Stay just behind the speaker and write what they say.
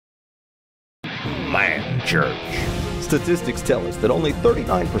Man Church. Statistics tell us that only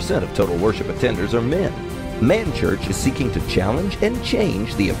 39% of total worship attenders are men. Man Church is seeking to challenge and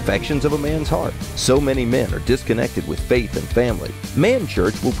change the affections of a man's heart. So many men are disconnected with faith and family. Man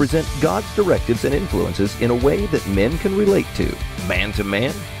Church will present God's directives and influences in a way that men can relate to man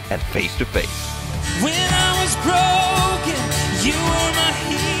and face to face. When I was broken, you were my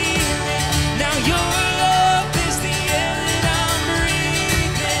healing. Now your love is the air that I'm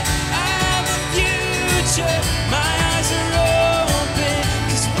breathing. I have a future, my eyes are open,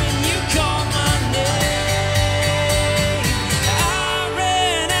 'cause when you call my name, I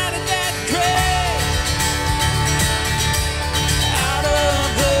ran out of that grave, out of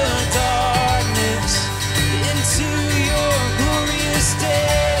the darkness, into your glorious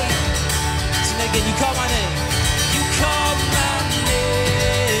day. So again, you call my name. You called my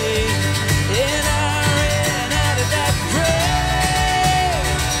name, and I ran out of that grave,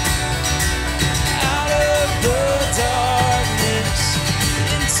 out of the darkness,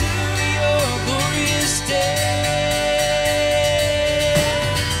 into your glorious day.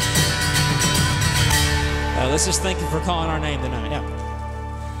 Let's just thank you for calling our name tonight. Yeah.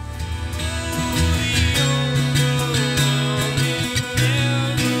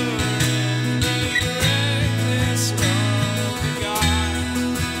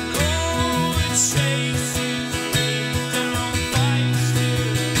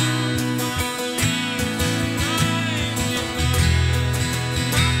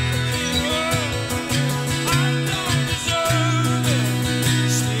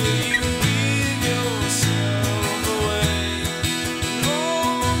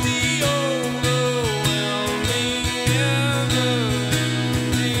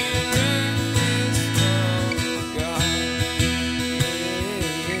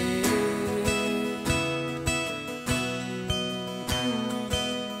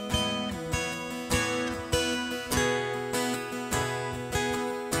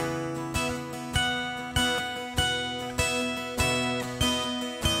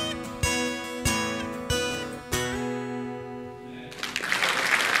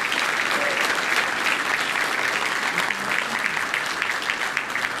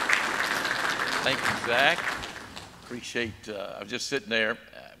 Thank you, Zach. Appreciate, I was just sitting there.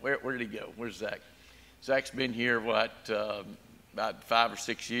 Where did he go? Where's Zach? Zach's been here, about 5 or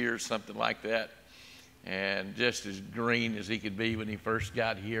 6 years, something like that. And just as green as he could be when he first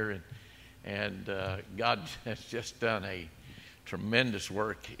got here. And God has just done a tremendous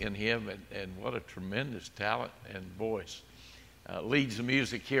work in him, and what a tremendous talent and voice. Leads the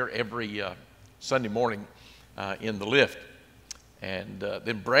music here every Sunday morning in the lift. And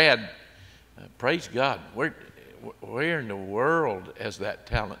then Brad, praise God, where in the world has that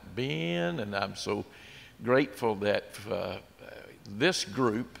talent been? And I'm so grateful that this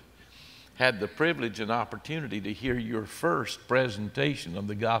group had the privilege and opportunity to hear your first presentation of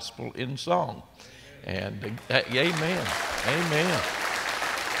the gospel in song. And amen, amen.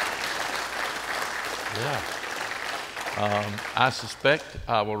 Yeah. I suspect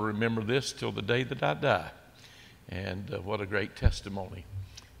I will remember this till the day that I die. And what a great testimony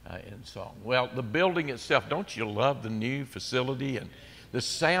in song. Well, the building itself, don't you love the new facility? And the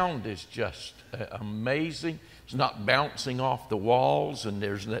sound is just amazing. It's not bouncing off the walls, and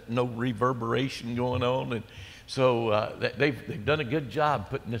there's no reverberation going on. And so they've done a good job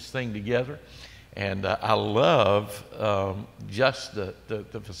putting this thing together. And I love just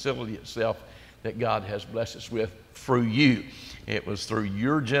the facility itself that God has blessed us with through you. It was through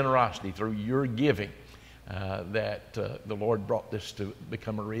your generosity, through your giving, that the Lord brought this to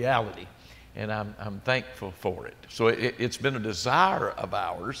become a reality, and I'm thankful for it. So it's been a desire of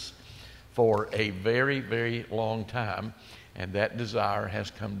ours for a very, very long time, and that desire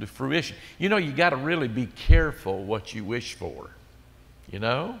has come to fruition. You know, you got to really be careful what you wish for. You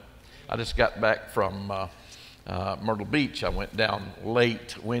know, I just got back from Myrtle Beach. I went down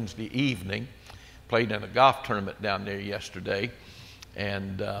late Wednesday evening, played in a golf tournament down there yesterday,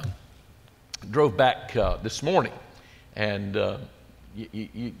 and drove back this morning. And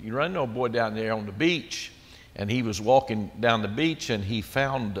you run into a boy down there on the beach, and he was walking down the beach, and he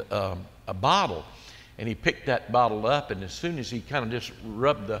found a bottle, and he picked that bottle up, and as soon as he kind of just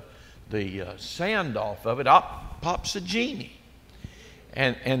rubbed the sand off of it, up pops a genie.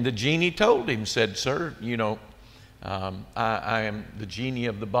 And the genie told him, said, "Sir, you know, I am the genie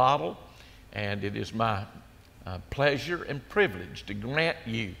of the bottle, and it is my pleasure and privilege to grant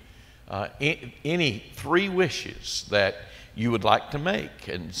you any 3 wishes that you would like to make.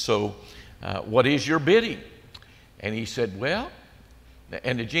 And so what is your bidding?" And he said, "Well,"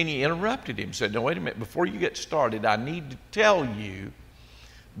 and the genie interrupted him, said, "No, wait a minute, before you get started, I need to tell you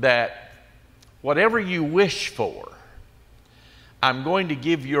that whatever you wish for, I'm going to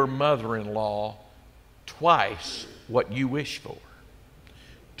give your mother-in-law twice what you wish for.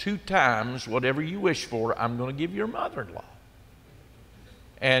 2 times whatever you wish for, I'm going to give your mother-in-law.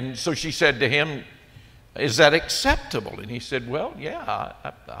 And so she said to him, is that acceptable? And he said, well, yeah,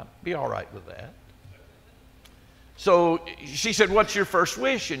 I'd be all right with that. So she said, what's your first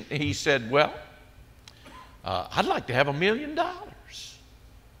wish? And he said, well, I'd like to have $1 million.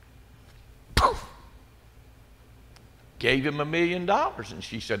 Poof! Gave him $1 million. And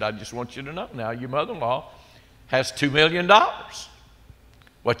she said, I just want you to know now your mother-in-law has $2 million.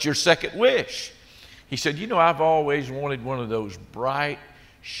 What's your second wish? He said, you know, I've always wanted one of those bright,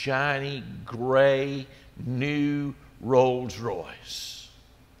 shiny, gray, new Rolls Royce.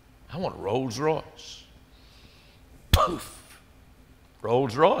 I want a Rolls Royce. Poof!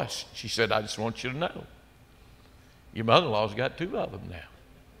 Rolls Royce. She said, I just want you to know your mother-in-law's got 2 of them now.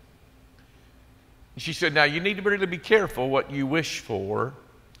 And she said, now you need to really be careful what you wish for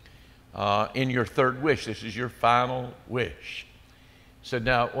in your third wish. This is your final wish. Said,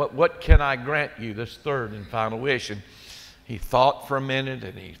 now what can I grant you, this third and final wish? And he thought for a minute,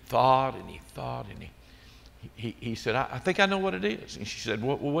 and he thought, and he thought, and he said, I think I know what it is. And she said,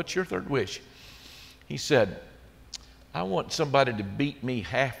 well, what's your third wish? He said, I want somebody to beat me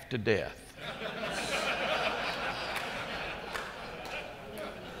half to death.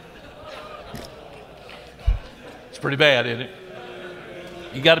 It's pretty bad, isn't it?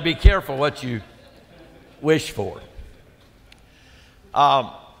 You got to be careful what you wish for.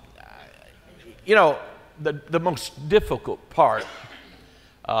 You know, the most difficult part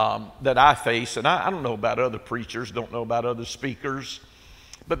that I face, and I don't know about other preachers, don't know about other speakers,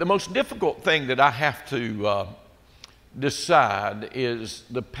 but the most difficult thing that I have to decide is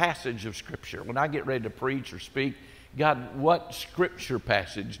the passage of Scripture. When I get ready to preach or speak, God, what Scripture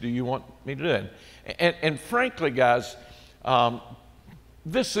passage do you want me to do? And frankly, guys,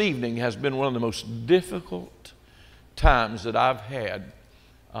 this evening has been one of the most difficult times that I've had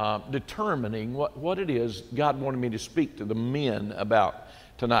determining what it is God wanted me to speak to the men about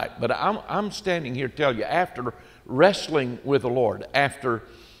tonight. But I'm standing here to tell you, after wrestling with the Lord, after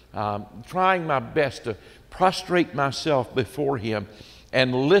trying my best to prostrate myself before Him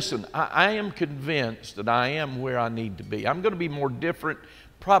and listen, I am convinced that I am where I need to be. I'm going to be more different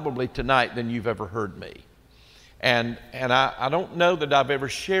probably tonight than you've ever heard me. And I don't know that I've ever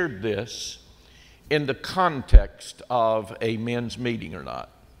shared this in the context of a men's meeting or not.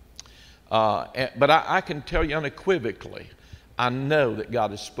 But I can tell you unequivocally, I know that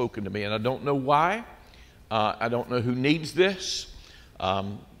God has spoken to me, and I don't know why. I don't know who needs this.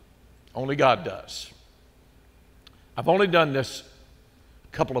 Only God does. I've only done this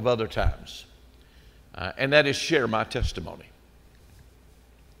a couple of other times, and that is share my testimony.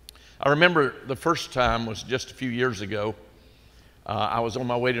 I remember the first time was just a few years ago. I was on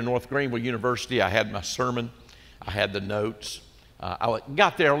my way to North Greenville University. I had my sermon. I had the notes. I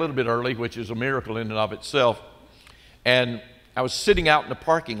got there a little bit early, which is a miracle in and of itself. And I was sitting out in the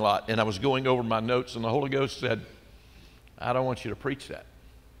parking lot, and I was going over my notes, and the Holy Ghost said, I don't want you to preach that.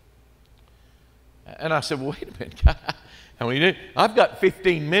 And I said, well, wait a minute, God. I mean, I've got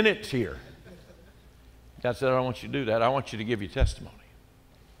 15 minutes here. God said, I don't want you to do that. I want you to give your testimony.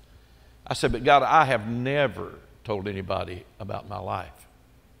 I said, but God, I have never told anybody about my life.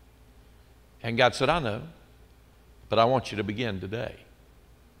 And God said, I know, but I want you to begin today.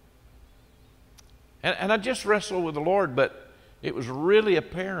 And I just wrestled with the Lord, but it was really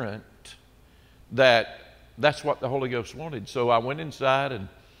apparent that that's what the Holy Ghost wanted. So I went inside, and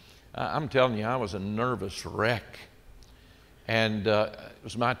I'm telling you, I was a nervous wreck. And it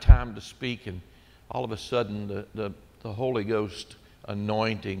was my time to speak, and all of a sudden the Holy Ghost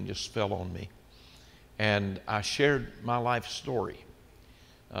anointing just fell on me. And I shared my life story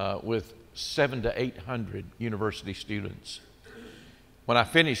with 700 to 800 university students. When I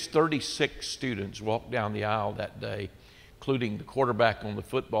finished, 36 students walked down the aisle that day, including the quarterback on the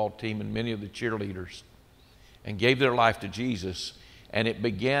football team and many of the cheerleaders, and gave their life to Jesus. And it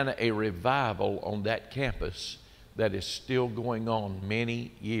began a revival on that campus that is still going on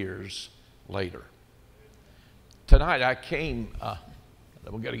many years later. Tonight I came,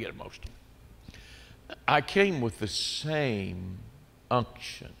 we've got to get emotional. I came with the same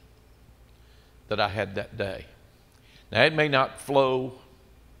unction that I had that day. Now it may not flow,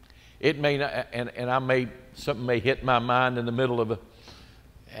 it may not, and something may hit my mind in the middle of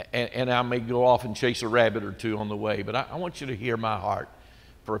and I may go off and chase a rabbit or two on the way, but I want you to hear my heart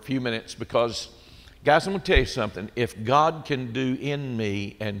for a few minutes, because guys, I'm going to tell you something. If God can do in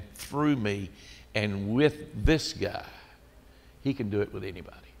me and through me and with this guy, He can do it with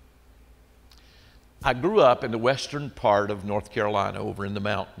anybody. I grew up in the western part of North Carolina over in the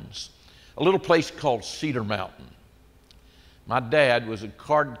mountains, a little place called Cedar Mountain. My dad was a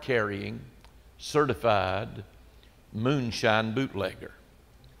card-carrying, certified moonshine bootlegger.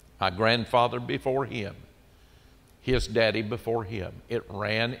 My grandfather before him, his daddy before him. It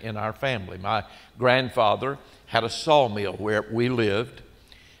ran in our family. My grandfather had a sawmill where we lived,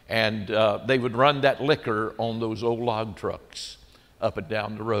 and they would run that liquor on those old log trucks up and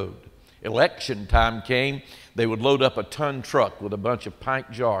down the road. Election time came, they would load up a ton truck with a bunch of pint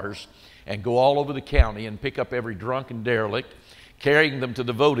jars and go all over the county and pick up every drunken derelict, carrying them to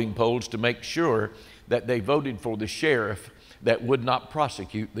the voting polls to make sure that they voted for the sheriff that would not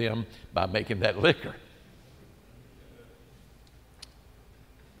prosecute them by making that liquor.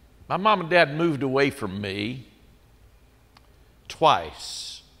 My mom and dad moved away from me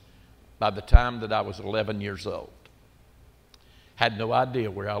twice by the time that I was 11 years old. Had no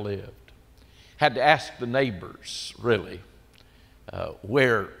idea where I lived. Had to ask the neighbors, really,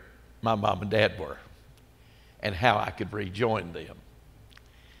 where my mom and dad were and how I could rejoin them.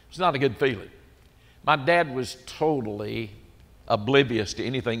 It's not a good feeling. My dad was totally oblivious to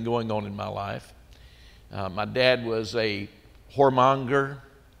anything going on in my life. My dad was a whoremonger.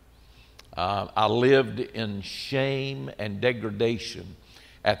 I lived in shame and degradation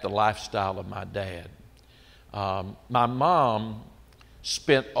at the lifestyle of my dad. My mom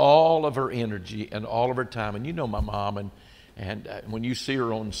spent all of her energy and all of her time, and you know my mom, and when you see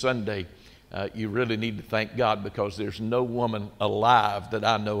her on Sunday, you really need to thank God, because there's no woman alive that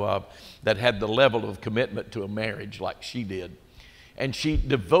I know of that had the level of commitment to a marriage like she did. And she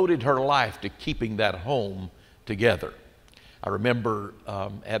devoted her life to keeping that home together. I remember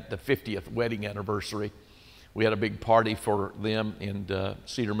at the 50th wedding anniversary, we had a big party for them in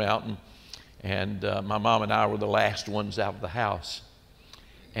Cedar Mountain, and my mom and I were the last ones out of the house.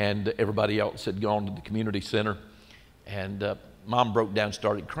 And everybody else had gone to the community center, and Mom broke down and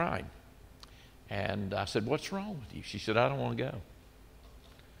started crying. And I said, "What's wrong with you?" She said, "I don't want to go."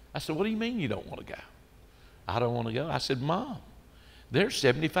 I said, "What do you mean you don't want to go?" "I don't want to go." I said, "Mom, there's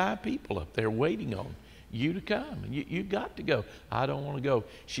 75 people up there waiting on you to come, and you got to go." "I don't want to go."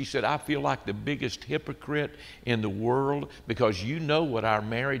 She said, "I feel like the biggest hypocrite in the world, because you know what our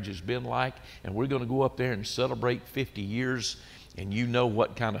marriage has been like, and we're going to go up there and celebrate 50 years, and you know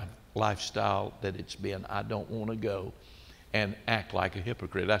what kind of lifestyle that it's been. I don't want to go and act like a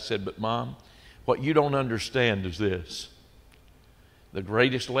hypocrite." I said, "But Mom, what you don't understand is this. The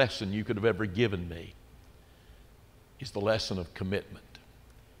greatest lesson you could have ever given me is the lesson of commitment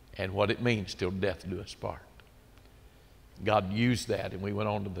and what it means till death do us part." God used that, and we went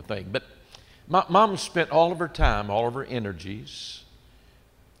on to the thing. But Mom spent all of her time, all of her energies,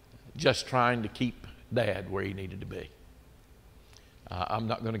 just trying to keep Dad where he needed to be. I'm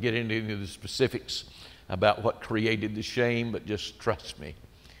not going to get into any of the specifics about what created the shame, but just trust me.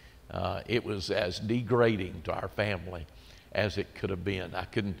 It was as degrading to our family as it could have been. I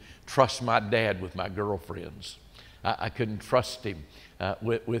couldn't trust my dad with my girlfriends. I couldn't trust him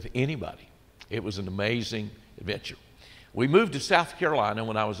with anybody. It was an amazing adventure. We moved to South Carolina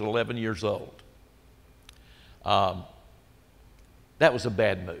when I was 11 years old. That was a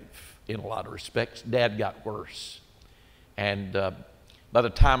bad move in a lot of respects. Dad got worse. And by the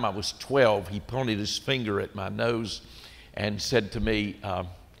time I was 12, he pointed his finger at my nose and said to me,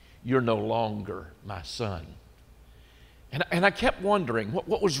 "You're no longer my son." And I kept wondering,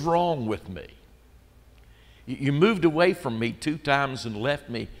 what was wrong with me? You moved away from me 2 times and left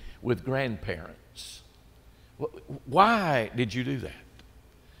me with grandparents. Why did you do that?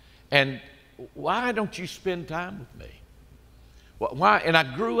 And why don't you spend time with me? Why? And I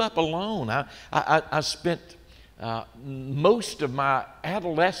grew up alone. I spent most of my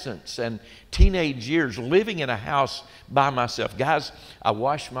adolescence and teenage years living in a house by myself. Guys, I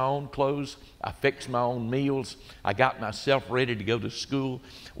washed my own clothes. I fixed my own meals. I got myself ready to go to school,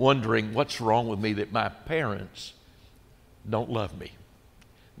 wondering what's wrong with me that my parents don't love me.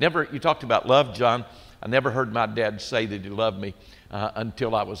 Never, you talked about love, John. I never heard my dad say that he loved me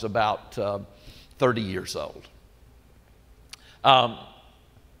until I was about 30 years old.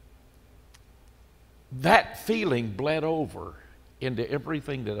 That feeling bled over into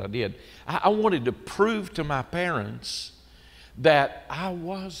everything that I did. I wanted to prove to my parents that I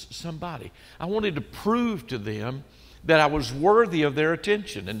was somebody. I wanted to prove to them that I was worthy of their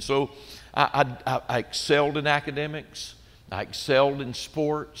attention. And so I excelled in academics. I excelled in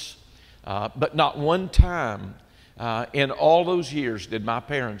sports. But not one time in all those years did my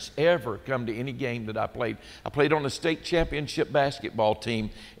parents ever come to any game that I played. I played on the state championship basketball team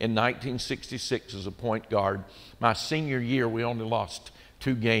in 1966 as a point guard. My senior year, we only lost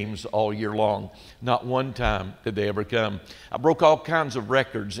 2 games all year long. Not one time did they ever come. I broke all kinds of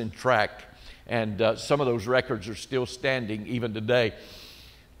records in track, and some of those records are still standing even today.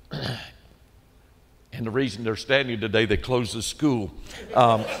 And the reason they're standing today, they closed the school.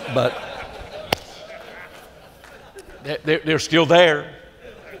 But they're still there.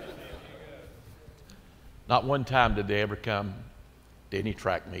 Not one time did they ever come to any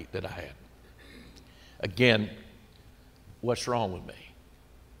track meet that I had. Again, what's wrong with me?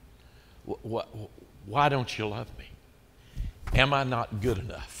 Why don't you love me? Am I not good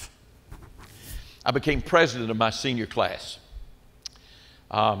enough? I became president of my senior class.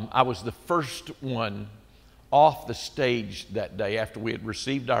 I was the first one off the stage that day after we had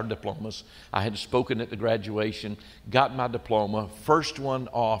received our diplomas. I had spoken at the graduation, got my diploma, first one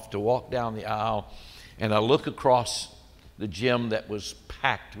off to walk down the aisle, and I look across the gym that was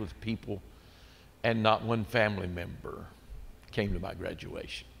packed with people, and not one family member came to my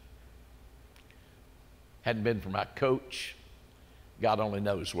graduation. Hadn't been for my coach, God only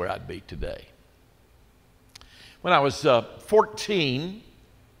knows where I'd be today. When I was 14,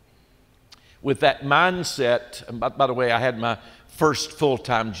 with that mindset, and by the way, I had my first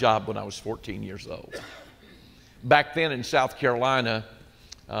full-time job when I was 14 years old. Back then in South Carolina,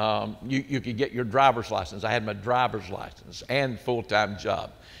 you could get your driver's license. I had my driver's license and full-time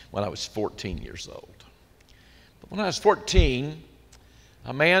job when I was 14 years old. But when I was 14,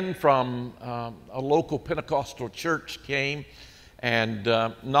 a man from a local Pentecostal church came and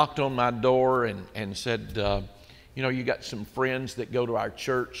knocked on my door and said, you know, you got some friends that go to our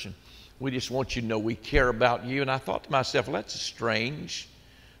church, and we just want you to know we care about you. And I thought to myself, well, that's strange.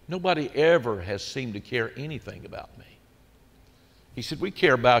 Nobody ever has seemed to care anything about me. He said, we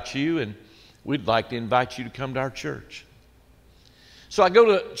care about you, and we'd like to invite you to come to our church. So I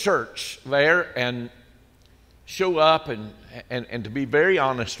go to church there and show up, and to be very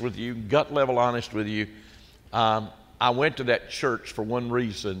honest with you, gut level honest with you, I went to that church for one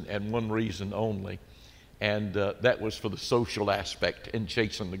reason and one reason only. And that was for the social aspect and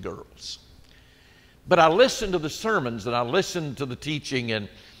chasing the girls. But I listened to the sermons and I listened to the teaching, and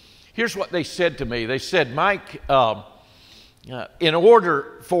here's what they said to me. They said, Mike, in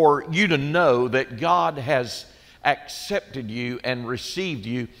order for you to know that God has accepted you and received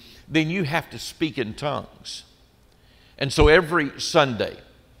you, then you have to speak in tongues. And so every Sunday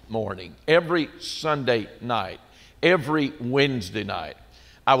morning, every Sunday night, every Wednesday night,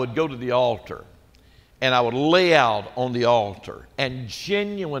 I would go to the altar, and I would lay out on the altar and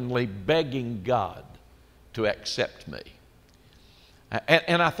genuinely begging God to accept me.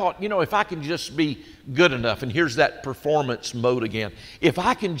 And I thought, you know, if I can just be good enough, and here's that performance mode again. If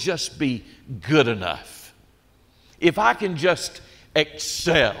I can just be good enough, if I can just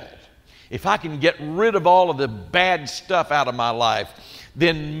excel, if I can get rid of all of the bad stuff out of my life,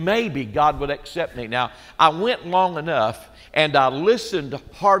 then maybe God would accept me. Now, I went long enough and I listened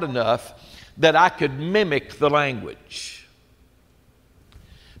hard enough that I could mimic the language.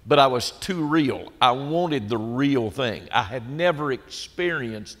 But I was too real. I wanted the real thing. I had never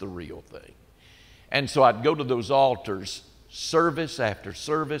experienced the real thing. And so I'd go to those altars, service after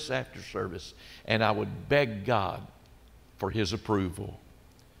service after service, and I would beg God for His approval,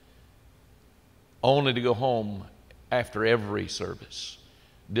 only to go home after every service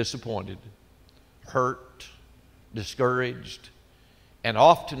disappointed, hurt, discouraged, and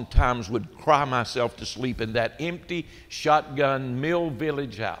oftentimes would cry myself to sleep in that empty shotgun mill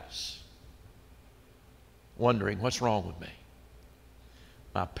village house, wondering what's wrong with me.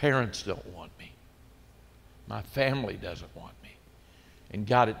 My parents don't want me. My family doesn't want me. And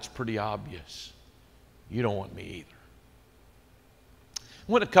God, it's pretty obvious. You don't want me either.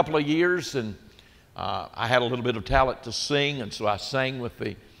 Went a couple of years, and I had a little bit of talent to sing, and so I sang with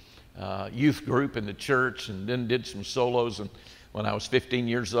the youth group in the church, and then did some solos. And when I was 15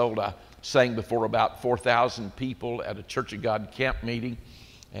 years old, I sang before about 4,000 people at a Church of God camp meeting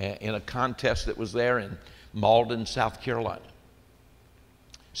in a contest that was there in Malden, South Carolina.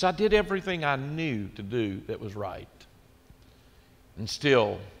 So I did everything I knew to do that was right, and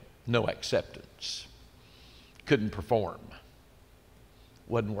still no acceptance. Couldn't perform.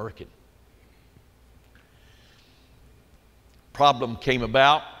 Wasn't working. Problem came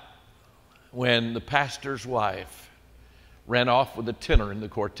about when the pastor's wife ran off with a tenor in the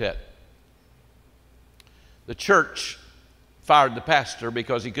quartet. The church fired the pastor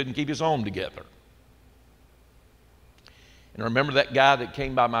because he couldn't keep his home together. And remember that guy that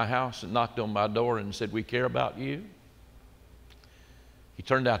came by my house and knocked on my door and said, "We care about you"? He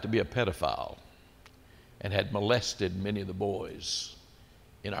turned out to be a pedophile and had molested many of the boys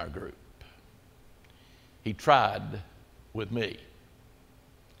in our group. He tried with me.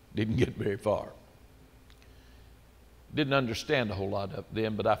 Didn't get very far. Didn't understand a whole lot of it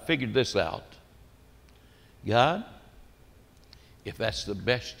then, but I figured this out. God, if that's the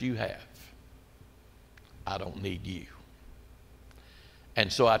best you have, I don't need you.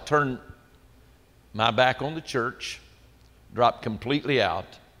 And so I turned my back on the church, dropped completely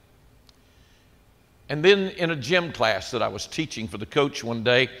out. And then in a gym class that I was teaching for the coach one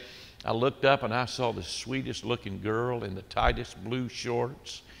day, I looked up and I saw the sweetest looking girl in the tightest blue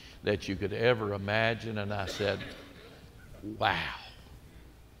shorts that you could ever imagine. And I said, wow.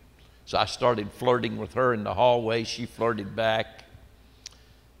 So I started flirting with her in the hallway. She flirted back.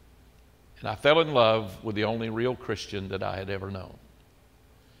 And I fell in love with the only real Christian that I had ever known.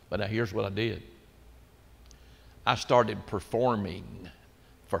 But now here's what I did. I started performing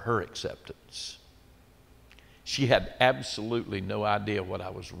for her acceptance. She had absolutely no idea what I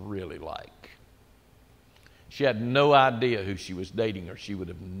was really like. She had no idea who she was dating, or she would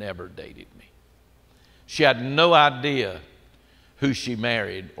have never dated me. She had no idea who she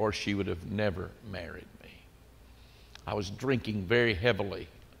married, or she would have never married me. I was drinking very heavily,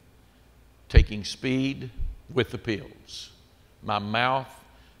 taking speed with the pills. My mouth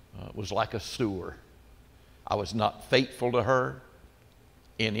was like a sewer. I was not faithful to her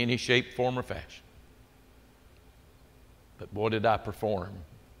in any shape, form, or fashion. But boy, did I perform,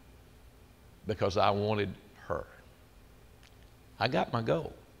 because I wanted her. I got my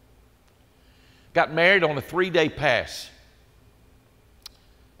goal. Got married on a 3-day pass.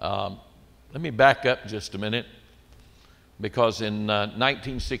 Let me back up just a minute, because in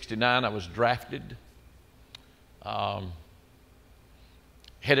 1969 I was drafted,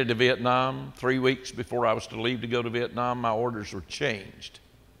 headed to Vietnam. 3 weeks before I was to leave to go to Vietnam, my orders were changed.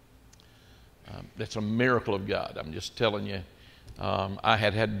 That's a miracle of God. I'm just telling you. I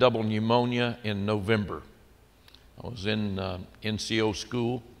had had double pneumonia in November. I was in NCO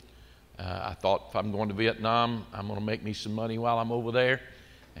school. I thought, if I'm going to Vietnam, I'm going to make me some money while I'm over there.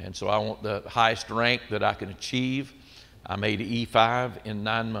 And so I want the highest rank that I can achieve. I made E5 in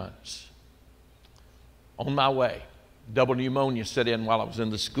 9 months. On my way, double pneumonia set in while I was in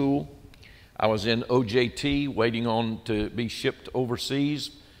the school. I was in OJT waiting on to be shipped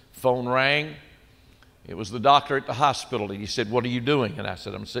overseas. Phone rang. It was the doctor at the hospital, and he said, "What are you doing?" And I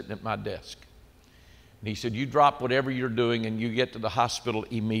said, "I'm sitting at my desk." And he said, "You drop whatever you're doing and you get to the hospital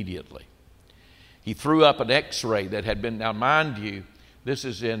immediately." He threw up an x-ray that had been, now mind you, this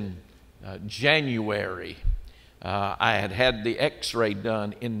is in January. I had had the x-ray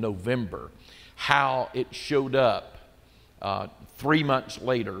done in November. How it showed up 3 months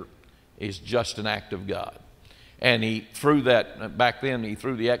later is just an act of God. And he threw that, back then he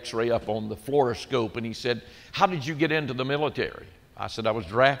threw the x-ray up on the fluoroscope, and he said, "How did you get into the military?" I said, "I was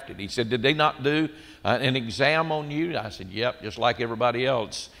drafted." He said, "Did they not do an exam on you?" I said, "Yep, just like everybody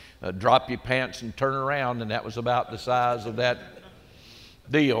else. Drop your pants and turn around," and that was about the size of that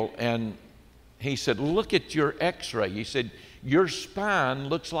deal. And he said, "Look at your x-ray." He said, "Your spine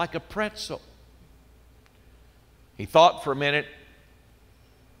looks like a pretzel." He thought for a minute,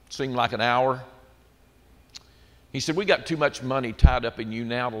 seemed like an hour. He said, "We got too much money tied up in you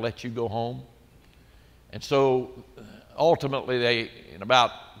now to let you go home." And so ultimately, in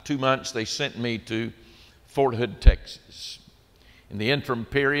about 2 months, they sent me to Fort Hood, Texas. In the interim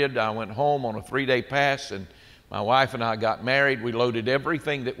period, I went home on a 3-day pass, and my wife and I got married. We loaded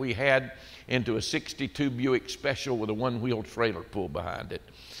everything that we had into a 62 Buick Special with a one-wheel trailer pulled behind it,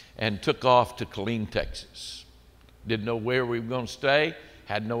 and took off to Killeen, Texas. Didn't know where we were going to stay.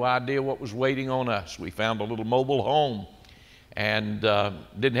 Had no idea what was waiting on us. We found a little mobile home and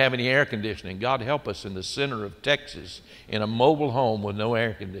didn't have any air conditioning. God help us, in the center of Texas, in a mobile home with no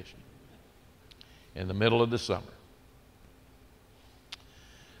air conditioning in the middle of the summer.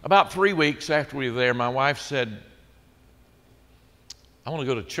 About 3 weeks after we were there, my wife said, "I want to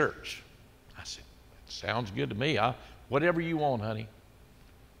go to church." I said, "That sounds good to me. Whatever you want, honey.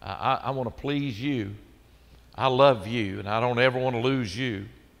 I want to please you. I love you, and I don't ever want to lose you."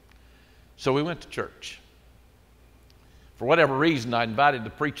 So we went to church. For whatever reason, I invited the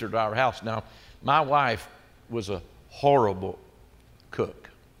preacher to our house. Now, my wife was a horrible cook.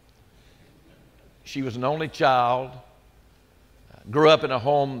 She was an only child. Grew up in a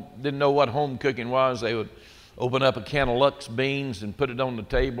home, didn't know what home cooking was. They would open up a can of Lux beans and put it on the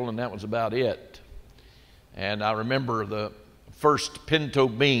table, and that was about it. And I remember the first pinto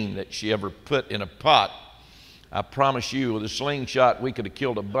bean that she ever put in a pot. I promise you, with a slingshot, we could have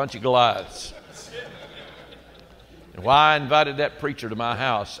killed a bunch of Goliaths. And why I invited that preacher to my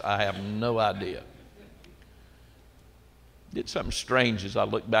house, I have no idea. Did something strange as I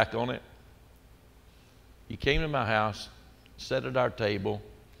look back on it. He came to my house, sat at our table,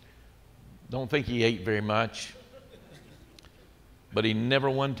 Don't think he ate very much. But he never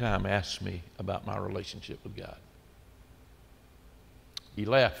one time asked me about my relationship with God. He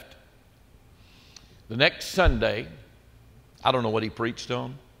left. The next Sunday, I don't know what he preached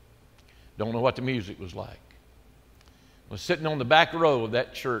on. Don't know what the music was like. I was sitting on the back row of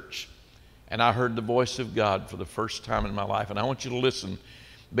that church, and I heard the voice of God for the first time in my life. And I want you to listen,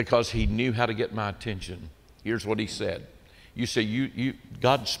 because he knew how to get my attention. Here's what he said. You say,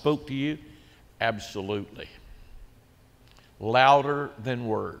 God spoke to you? Absolutely. Louder than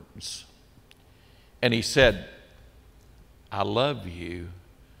words. And he said, I love you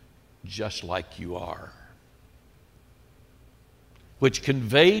just like you are. Which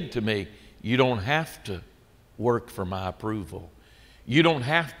conveyed to me, you don't have to work for my approval. You don't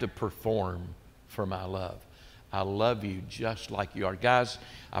have to perform for my love. I love you just like you are. Guys,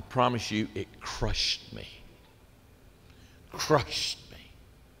 I promise you, it crushed me. Crushed me.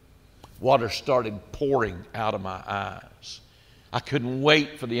 Water started pouring out of my eyes. I couldn't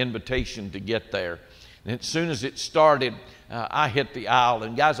wait for the invitation to get there. And as soon as it started, I hit the aisle.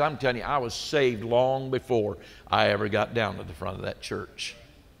 And guys, I'm telling you, I was saved long before I ever got down to the front of that church.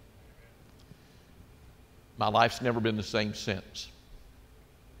 My life's never been the same since.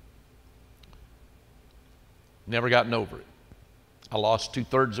 Never gotten over it. I lost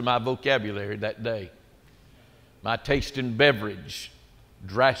 2/3 of my vocabulary that day. My taste in beverage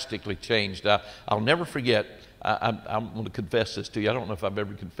drastically changed. I'll never forget, I'm going to confess this to you. I don't know if I've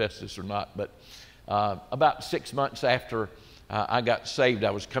ever confessed this or not, but about 6 months after I got saved, I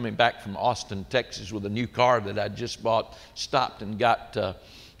was coming back from Austin, Texas with a new car that I just bought, stopped and got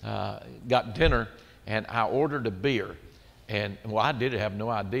dinner, and I ordered a beer. And, well, I did have no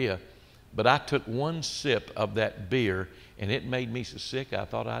idea, but I took one sip of that beer, and it made me so sick I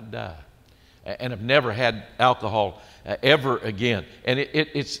thought I'd die. And I've never had alcohol ever again. And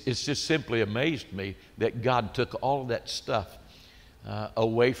it's just simply amazed me that God took all of that stuff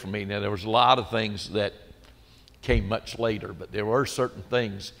away from me. Now, there was a lot of things that came much later, but there were certain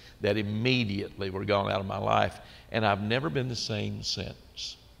things that immediately were gone out of my life, and I've never been the same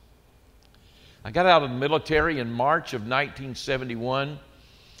since. I got out of the military in March of 1971,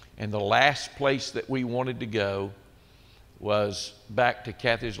 and the last place that we wanted to go was back to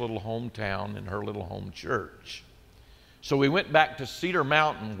Kathy's little hometown and her little home church. So we went back to Cedar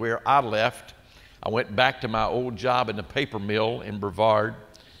Mountain, where I left. I went back to my old job in the paper mill in Brevard.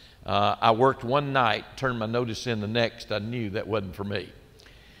 I worked one night, turned my notice in the next. I knew that wasn't for me,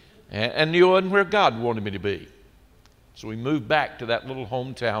 and knew it wasn't where God wanted me to be. So we moved back to that little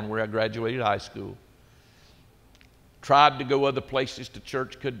hometown where I graduated high school. Tried to go other places to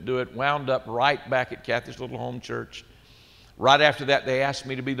church, couldn't do it. Wound up right back at Kathy's little home church. Right after that, they asked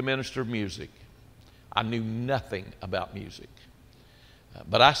me to be the minister of music. I knew nothing about music,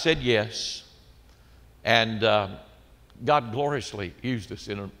 but I said yes, and God gloriously used us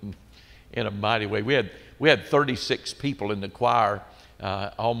in a mighty way. We had 36 people in the choir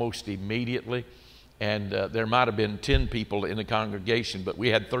almost immediately, and there might have been 10 people in the congregation, but we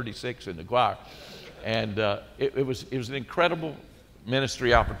had 36 in the choir, and it was an incredible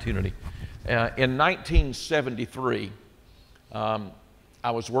ministry opportunity. In 1973. I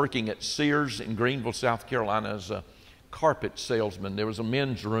was working at Sears in Greenville, South Carolina as a carpet salesman. There was a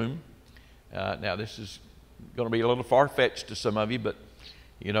men's room. Now, this is going to be a little far-fetched to some of you, but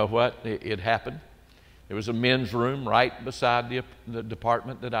you know what? It happened. There was a men's room right beside the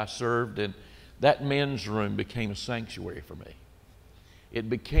department that I served, and that men's room became a sanctuary for me. It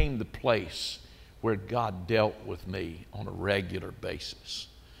became the place where God dealt with me on a regular basis.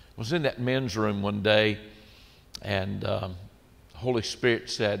 I was in that men's room one day, and Holy Spirit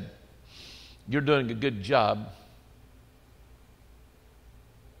said, "You're doing a good job."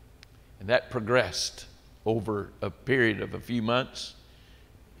 And that progressed over a period of a few months.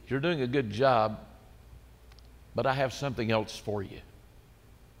 "You're doing a good job, but I have something else for you."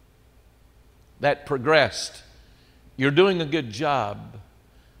 That progressed. "You're doing a good job.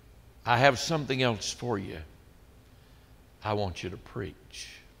 I have something else for you. I want you to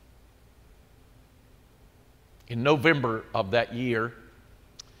preach." In November of that year,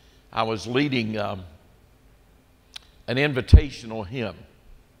 I was leading an invitational hymn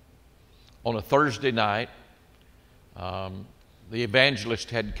on a Thursday night. The evangelist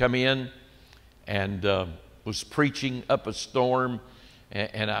had come in and was preaching up a storm,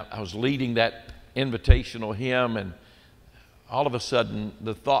 and I was leading that invitational hymn, and all of a sudden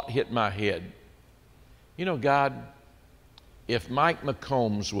the thought hit my head, you know, God, if Mike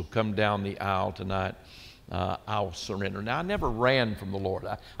McCombs will come down the aisle tonight, I'll surrender. Now, I never ran from the Lord.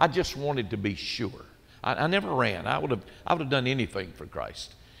 I just wanted to be sure. I never ran. I would have done anything for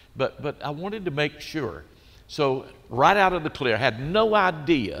Christ. But I wanted to make sure. So right out of the clear, I had no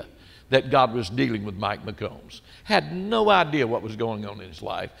idea that God was dealing with Mike McCombs. Had no idea what was going on in his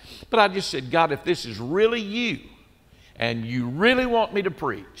life. But I just said, God, if this is really you, and you really want me to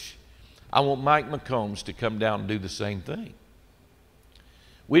preach, I want Mike McCombs to come down and do the same thing.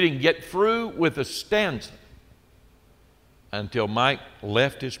 We didn't get through with a stanza until Mike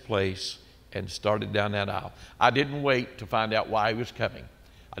left his place and started down that aisle. I didn't wait to find out why he was coming.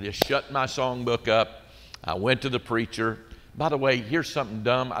 I just shut my songbook up. I went to the preacher. By the way, here's something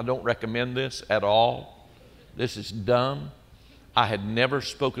dumb. I don't recommend this at all. This is dumb. I had never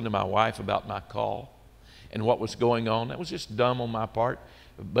spoken to my wife about my call and what was going on. That was just dumb on my part.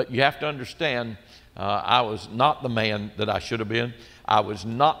 But you have to understand, I was not the man that I should have been. I was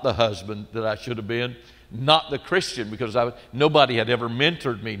not the husband that I should have been. Not the Christian, because nobody had ever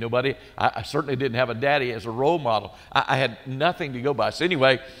mentored me. I certainly didn't have a daddy as a role model. I had nothing to go by. So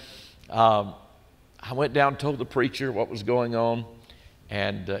anyway, I went down and told the preacher what was going on,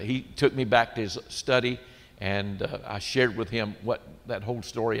 and he took me back to his study, and I shared with him that whole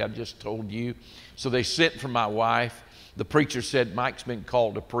story I just told you. So they sent for my wife. The preacher said, Mike's been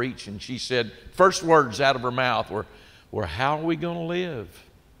called to preach, and she said, first words out of her mouth were how are we going to live?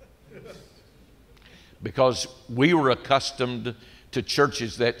 Because we were accustomed to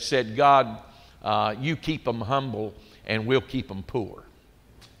churches that said, God, you keep them humble and we'll keep them poor.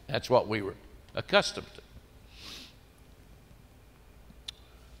 That's what we were accustomed to.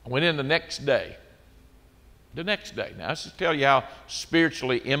 I went in the next day. Now, this is to tell you how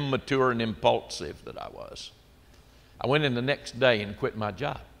spiritually immature and impulsive that I was. I went in the next day and quit my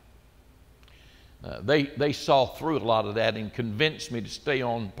job. They saw through a lot of that and convinced me to stay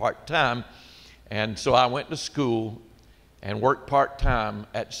on part-time. And so I went to school and worked part-time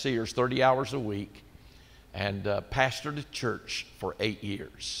at Sears 30 hours a week and pastored a church for 8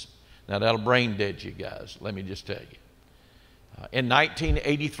 years. Now that'll brain dead you guys, let me just tell you. In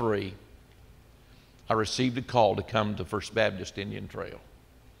 1983, I received a call to come to First Baptist Indian Trail.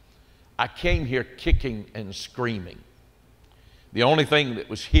 I came here kicking and screaming. The only thing that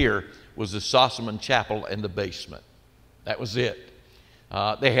was here was the Sossaman Chapel and the basement. That was it.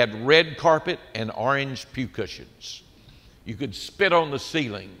 They had red carpet and orange pew cushions. You could spit on the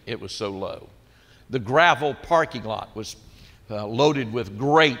ceiling, it was so low. The gravel parking lot was loaded with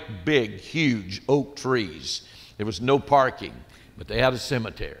great, big, huge oak trees. There was no parking, but they had a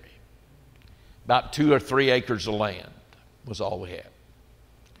cemetery. About 2 or 3 acres of land was all we had.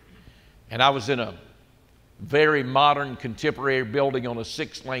 And I was in a very modern, contemporary building on a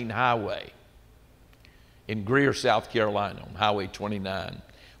 6-lane highway in Greer, South Carolina, on Highway 29.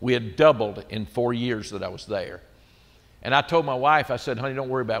 We had doubled in 4 years that I was there. And I told my wife, I said, honey, don't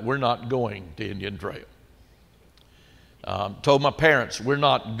worry about it. We're not going to Indian Trail. Told my parents, we're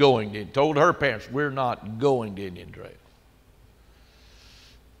not going to. Told her parents, we're not going to Indian Trail.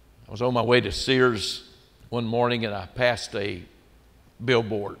 I was on my way to Sears one morning and I passed a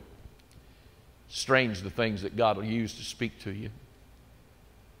billboard. Strange the things that God will use to speak to you.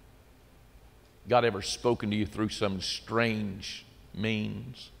 God ever spoken to you through some strange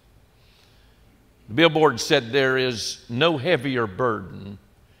means? The billboard said, there is no heavier burden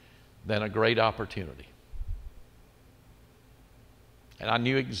than a great opportunity. And I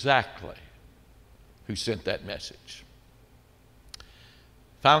knew exactly who sent that message.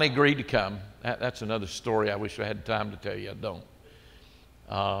 Finally agreed to come. That's another story I wish I had time to tell you. I don't.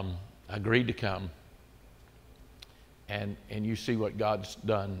 I agreed to come. And you see what God's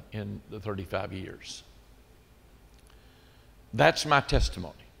done in the 35 years. That's my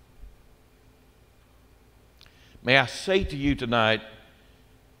testimony. May I say to you tonight,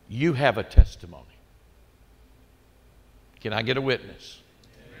 you have a testimony. Can I get a witness?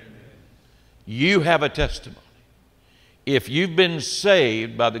 Amen. You have a testimony. If you've been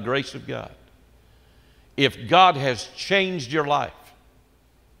saved by the grace of God, if God has changed your life,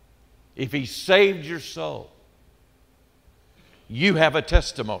 if He saved your soul, you have a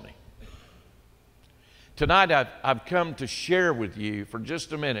testimony. Tonight I've come to share with you for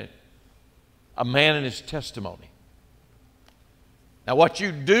just a minute a man and his testimony. Now what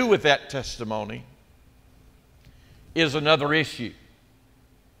you do with that testimony is another issue.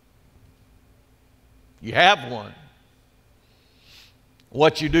 You have one.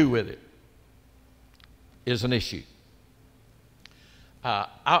 What you do with it is an issue.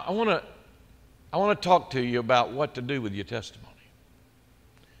 I want to talk to you about what to do with your testimony.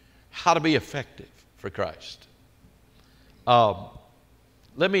 How to be effective for Christ.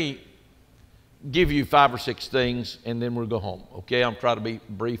 Let me give you 5 or 6 things and then we'll go home. Okay, I'm trying to be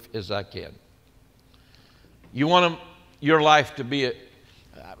brief as I can. You want your life to be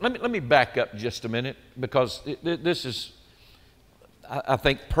Let me back up just a minute, because this is, I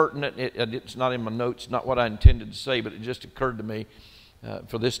think, pertinent. It's not in my notes, not what I intended to say, but it just occurred to me.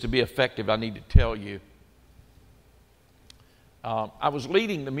 For this to be effective, I need to tell you. I was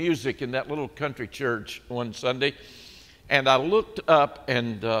leading the music in that little country church one Sunday, and I looked up,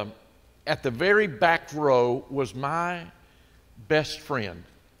 and at the very back row was my best friend.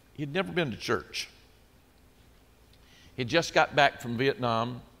 He'd never been to church. He'd just got back from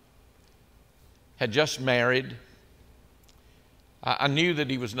Vietnam, had just married. I knew that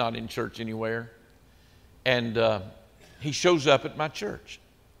he was not in church anywhere, and he shows up at my church.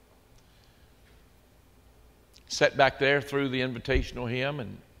 Sat back there through the invitational hymn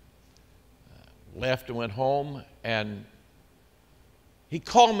and left and went home. And he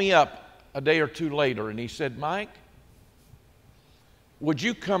called me up a day or two later and he said, "Mike, would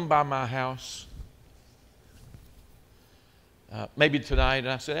you come by my house maybe tonight?" And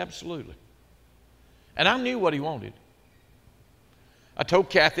I said, "Absolutely." And I knew what he wanted. I told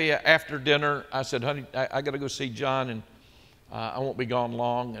Kathy after dinner, I said, "Honey, I got to go see John, and I won't be gone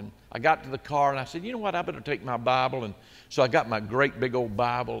long." And I got to the car and I said, "You know what, I better take my Bible." And so I got my great big old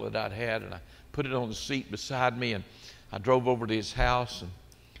Bible that I'd had, and I put it on the seat beside me, and I drove over to his house.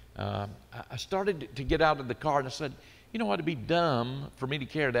 And I started to get out of the car, and I said, "You know what, it'd be dumb for me to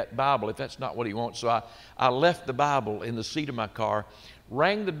carry that Bible if that's not what he wants." So I left the Bible in the seat of my car,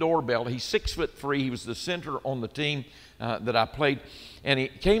 rang the doorbell. He's 6'3". He was the center on the team that I played. And he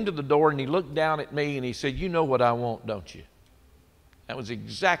came to the door and he looked down at me and he said, "You know what I want, don't you?" That was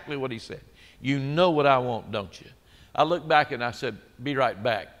exactly what he said. "You know what I want, don't you?" I looked back and I said, "Be right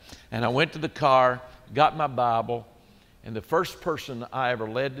back." And I went to the car, got my Bible, and the first person I ever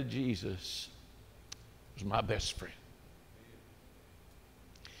led to Jesus was my best friend.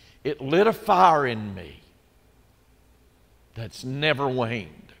 It lit a fire in me that's never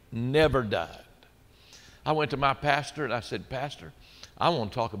waned, never died. I went to my pastor and I said, "Pastor, I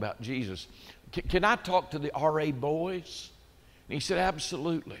want to talk about Jesus. Can I talk to the RA boys?" And he said,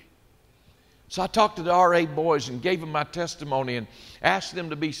 "Absolutely." So I talked to the RA boys and gave them my testimony and asked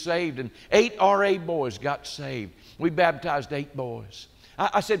them to be saved. And 8 RA boys got saved. We baptized 8 boys.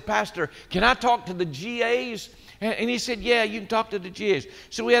 I said, "Pastor, can I talk to the GAs?" And he said, "Yeah, you can talk to the GAs."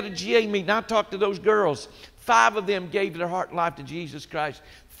 So we had a GA meeting. I talked to those girls. 5 of them gave their heart and life to Jesus Christ.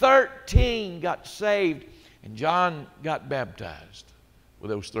 13 got saved. And John got baptized with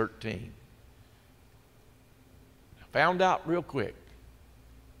those 13. I found out real quick,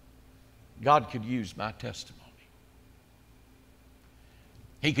 God could use my testimony.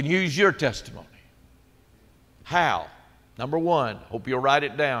 He can use your testimony. How? Number 1, hope you'll write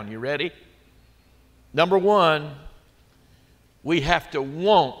it down. You ready? Number 1, we have to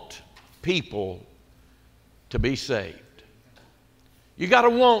want people to be saved. You got to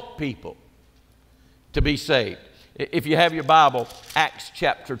want people to be saved. If you have your Bible, Acts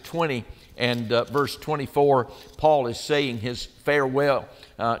chapter 20 and verse 24, Paul is saying his farewell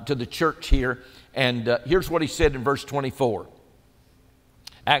to the church here. And here's what he said in verse 24.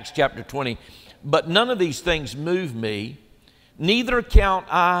 Acts chapter 20. "But none of these things move me, neither count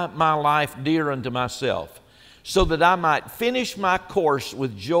I my life dear unto myself, so that I might finish my course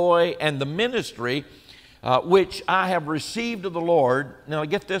with joy and the ministry which I have received of the Lord." Now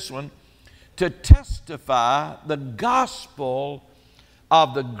get this one. "To testify the gospel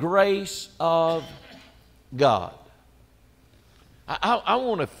of the grace of God." I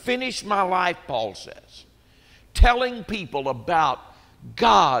want to finish my life, Paul says, telling people about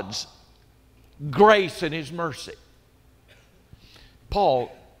God's grace and His mercy.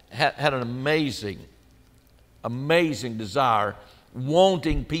 Paul had an amazing desire,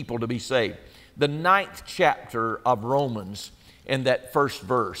 wanting people to be saved. The 9th chapter of Romans, in that first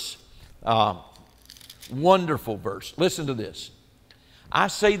verse, wonderful verse. Listen to this. "I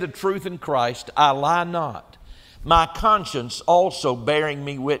say the truth in Christ, I lie not. My conscience also bearing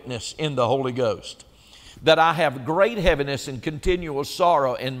me witness in the Holy Ghost, that I have great heaviness and continual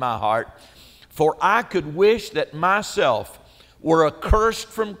sorrow in my heart. For I could wish that myself were accursed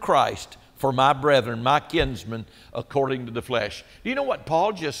from Christ for my brethren, my kinsmen, according to the flesh." Do you know what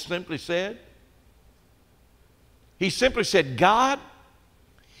Paul just simply said? He simply said, "God,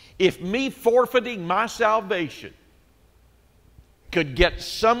 if me forfeiting my salvation could get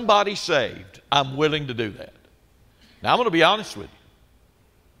somebody saved, I'm willing to do that." Now, I'm going to be honest with you.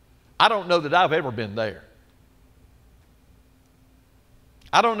 I don't know that I've ever been there.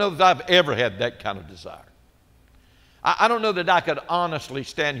 I don't know that I've ever had that kind of desire. I don't know that I could honestly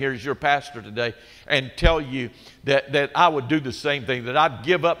stand here as your pastor today and tell you that I would do the same thing, that I'd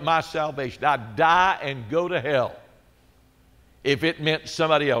give up my salvation. I'd die and go to hell if it meant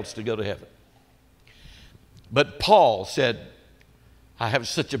somebody else to go to heaven. But Paul said, I have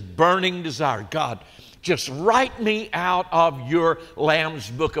such a burning desire. God, just write me out of your Lamb's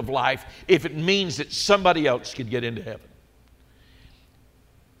book of life if it means that somebody else could get into heaven.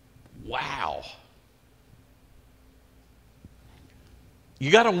 Wow. You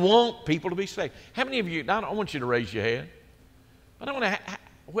got to want people to be saved. How many of you, I don't want you to raise your hand, but I want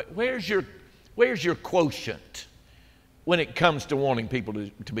to, where's your quotient when it comes to wanting people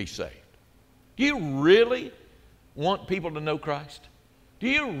to be saved? Do you really want people to know Christ? Do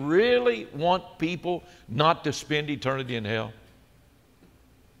you really want people not to spend eternity in hell?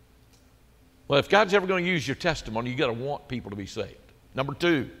 Well, if God's ever going to use your testimony, you got to want people to be saved. Number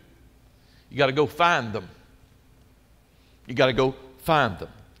two, you got to go find them. You got to go find them.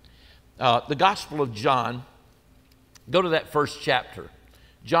 The Gospel of John, go to that first chapter,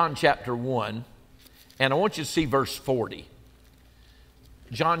 John chapter 1, and I want you to see verse 40.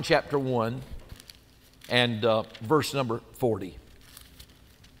 John chapter 1 and verse number 40.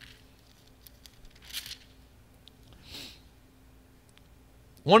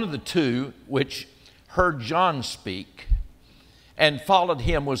 One of the two which heard John speak and followed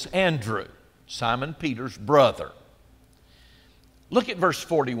him was Andrew, Simon Peter's brother. Look at verse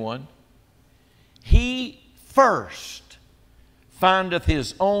 41. He first findeth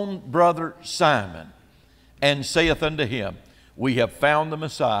his own brother Simon and saith unto him, we have found the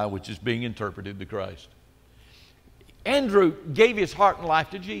Messiah, which is being interpreted the Christ. Andrew gave his heart and life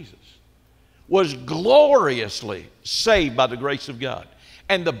to Jesus, was gloriously saved by the grace of God.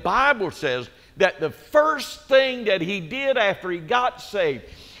 And the Bible says that the first thing that he did after he got saved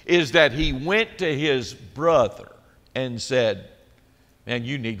is that he went to his brother and said, man,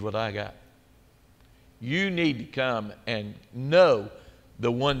 you need what I got. You need to come and know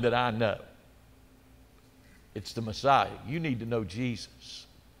the one that I know. It's the Messiah. You need to know Jesus.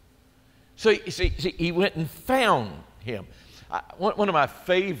 So you see, he went and found him. One of my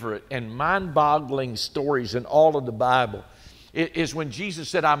favorite and mind-boggling stories in all of the Bible is when Jesus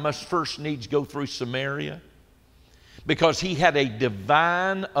said, I must first needs go through Samaria, because he had a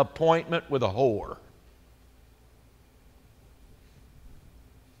divine appointment with a whore.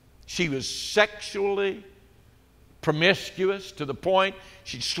 She was sexually promiscuous to the point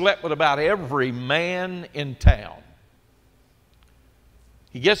she slept with about every man in town.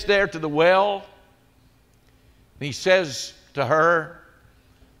 He gets there to the well, and he says to her,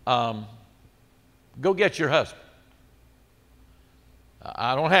 go get your husband.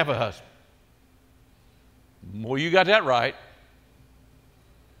 I don't have a husband. Well, you got that right.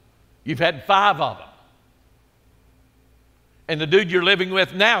 You've had 5 of them. And the dude you're living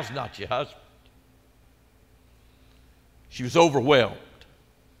with now is not your husband. She was overwhelmed.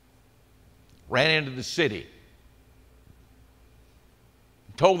 Ran into the city.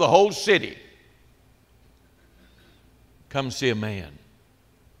 Told the whole city, come see a man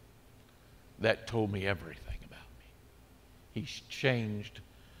that told me everything about me. He's changed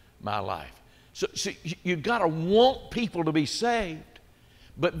my life. So you've got to want people to be saved,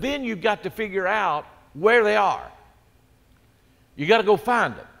 but then you've got to figure out where they are. You got to go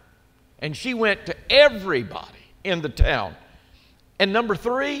find them. And she went to everybody in the town. And number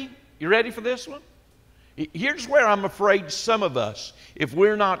 3, you ready for this one? Here's where I'm afraid some of us, if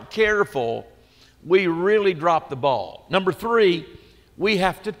we're not careful, we really drop the ball. Number 3, we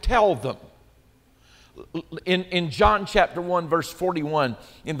have to tell them. In John chapter 1, verse 41,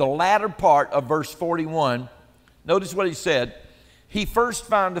 in the latter part of verse 41, notice what he said. He first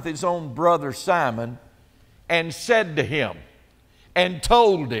findeth his own brother Simon and said to him and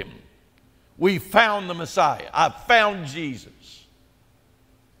told him, we found the Messiah. I found Jesus.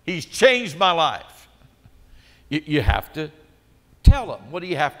 He's changed my life. You have to tell them. What do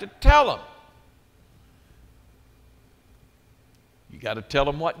you have to tell them? You got to tell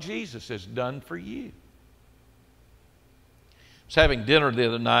them what Jesus has done for you. I was having dinner the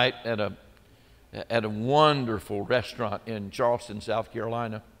other night at a wonderful restaurant in Charleston, South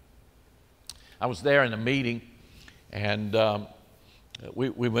Carolina. I was there in a meeting, and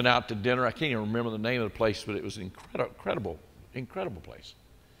we went out to dinner. I can't even remember the name of the place, but it was an incredible place.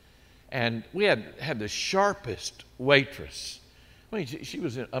 And we had the sharpest waitress. I mean, she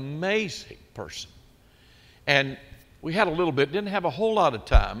was an amazing person. And we had a little bit, didn't have a whole lot of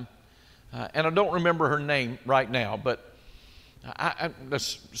time, and I don't remember her name right now, but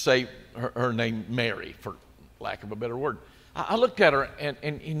let's say her name Mary, for lack of a better word. I looked at her,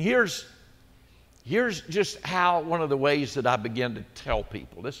 and here's just how one of the ways that I begin to tell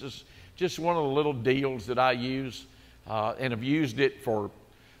people. This is just one of the little deals that I use, and have used it for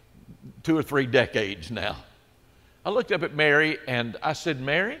 2 or 3 decades now. I looked up at Mary and I said,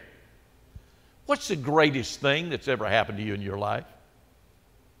 Mary, what's the greatest thing that's ever happened to you in your life?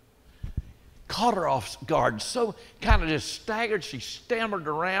 Caught her off guard, so kind of just staggered. She stammered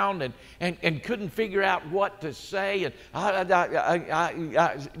around and couldn't figure out what to say, and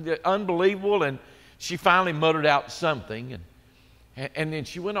unbelievable. And she finally muttered out something, and then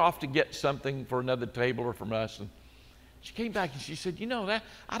she went off to get something for another table or from us. And she came back and she said, you know, that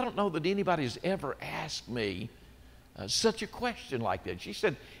I don't know that anybody has ever asked me such a question like that. She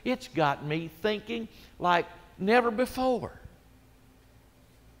said, it's got me thinking like never before.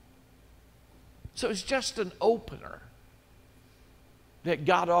 So it's just an opener that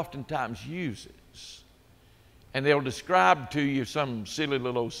God oftentimes uses. And they'll describe to you some silly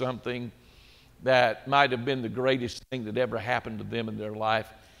little something that might have been the greatest thing that ever happened to them in their life.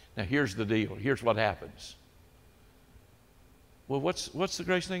 Now here's the deal. Here's what happens. Well, what's the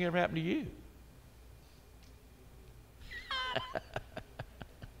greatest thing that ever happened to you?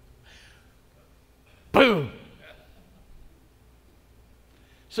 Boom.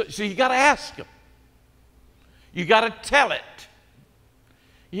 So you got to ask them. You got to tell it.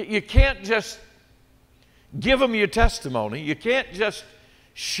 You can't just give them your testimony. You can't just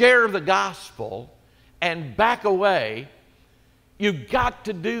share the gospel and back away. You've got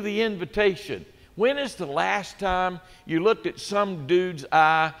to do the invitation. When is the last time you looked at some dude's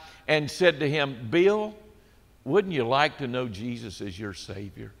eye and said to him, Bill, wouldn't you like to know Jesus as your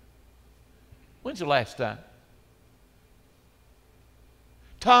Savior? When's the last time?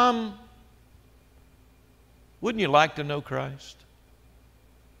 Tom, wouldn't you like to know Christ?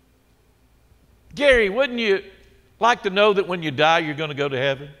 Gary, wouldn't you like to know that when you die you're going to go to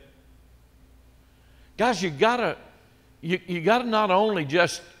heaven? Guys, you gotta not only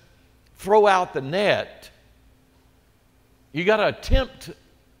just throw out the net, you got to attempt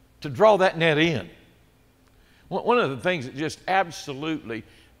to draw that net in. One of the things that just absolutely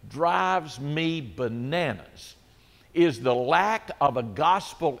drives me bananas is the lack of a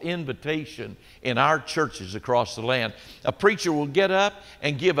gospel invitation in our churches across the land. A preacher will get up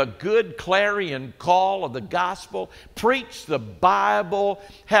and give a good clarion call of the gospel, preach the Bible,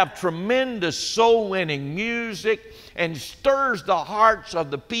 have tremendous soul-winning music, and stirs the hearts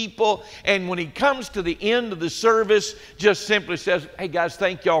of the people. And when he comes to the end of the service, just simply says, hey guys,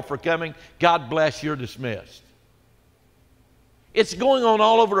 thank y'all for coming. God bless, you're dismissed. It's going on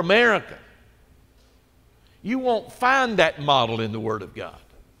all over America. You won't find that model in the Word of God.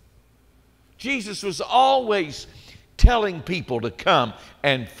 Jesus was always telling people to come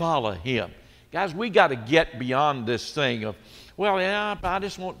and follow Him. Guys, we got to get beyond this thing of, well, yeah, I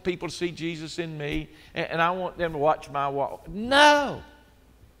just want people to see Jesus in me, and I want them to watch my walk. No.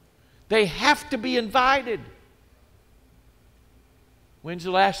 They have to be invited. When's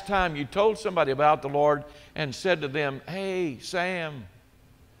the last time you told somebody about the Lord and said to them, hey, Sam,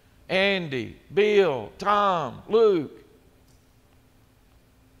 Andy, Bill, Tom, Luke,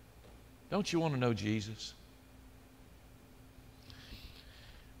 don't you want to know Jesus?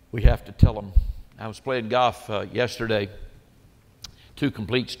 We have to tell them. I was playing golf yesterday. Two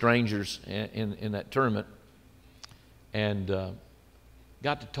complete strangers in that tournament, and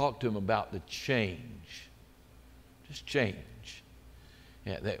got to talk to them about the change. Just change.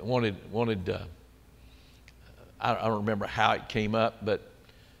 Yeah, they wanted. I don't remember how it came up, but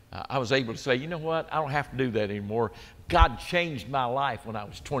I was able to say, you know what? I don't have to do that anymore. God changed my life when I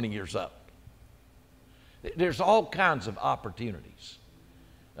was 20 years up. There's all kinds of opportunities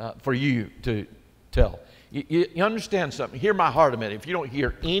for you to tell. You understand something? Hear my heart a minute. If you don't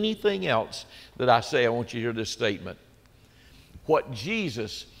hear anything else that I say, I want you to hear this statement. What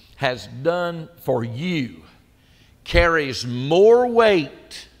Jesus has done for you carries more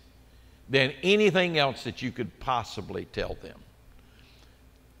weight than anything else that you could possibly tell them.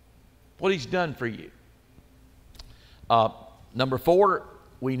 What He's done for you. Number 4,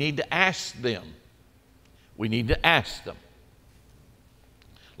 we need to ask them. We need to ask them.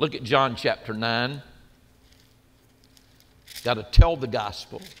 Look at John chapter 9. Got to tell the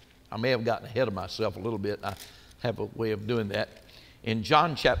gospel. I may have gotten ahead of myself a little bit. I have a way of doing that. In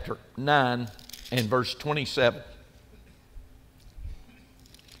John chapter 9 and verse 27,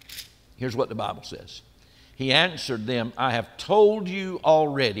 here's what the Bible says. He answered them, I have told you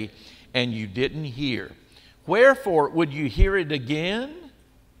already, and you didn't hear. Wherefore would you hear it again?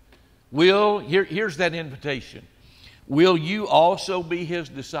 Here's that invitation. Will you also be His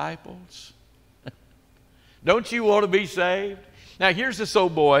disciples? Don't you want to be saved? Now here's this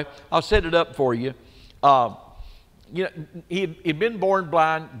old boy. I'll set it up for you. He'd been born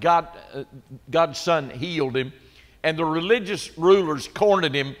blind. God's Son healed him. And the religious rulers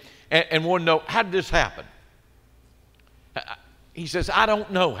cornered him and wanted to know, how did this happen? He says, I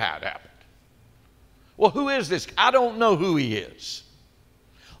don't know how it happened. Well, who is this? I don't know who he is.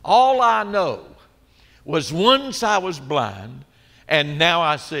 All I know was once I was blind and now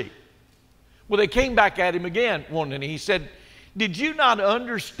I see. Well, they came back at him again one day and he said, did you not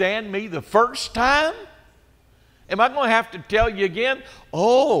understand me the first time? Am I going to have to tell you again?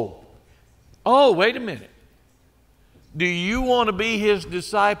 Oh, wait a minute. Do you want to be his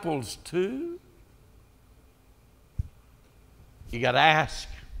disciples too? You got to ask.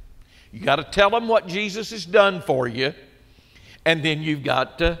 You got to tell them what Jesus has done for you, and then you've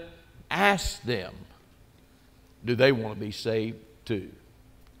got to ask them, do they want to be saved too?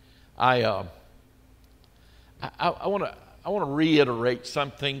 I want to reiterate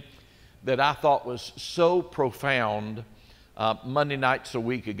something that I thought was so profound Monday nights a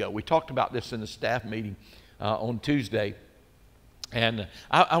week ago. We talked about this in the staff meeting on Tuesday, and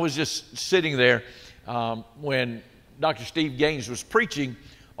I was just sitting there when Dr. Steve Gaines was preaching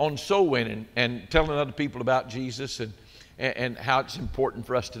on soul winning and telling other people about Jesus and how it's important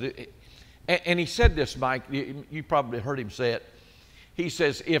for us to do it. And he said this, Mike, you probably heard him say it. He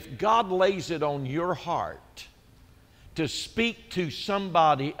says, if God lays it on your heart to speak to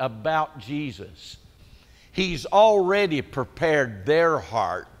somebody about Jesus, he's already prepared their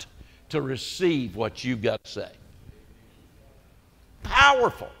heart to receive what you've got to say.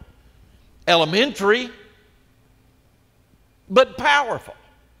 Powerful. Elementary, but powerful.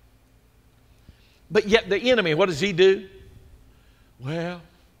 But yet the enemy, what does he do? Well,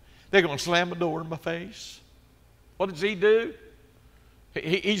 they're going to slam the door in my face. What does he do?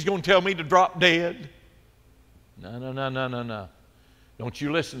 He's going to tell me to drop dead. No. Don't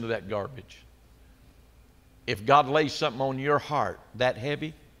you listen to that garbage. If God lays something on your heart that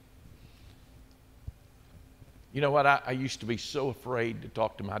heavy, you know what? I used to be so afraid to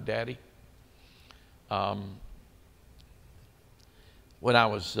talk to my daddy. When I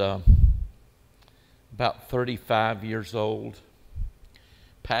was about 35 years old,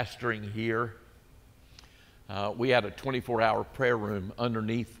 pastoring here, we had a 24-hour prayer room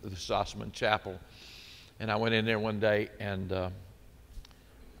underneath the Sossaman Chapel. And I went in there one day and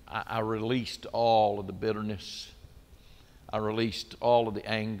I released all of the bitterness. I released all of the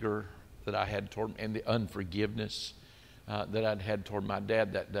anger that I had toward him and the unforgiveness that I'd had toward my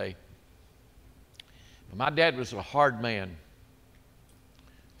dad that day. But my dad was a hard man.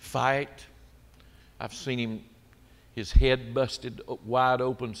 Fight. I've seen him, his head busted wide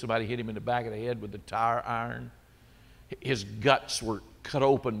open. Somebody hit him in the back of the head with a tire iron. His guts were cut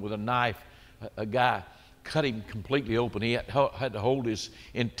open with a knife. A guy cut him completely open. He had to hold his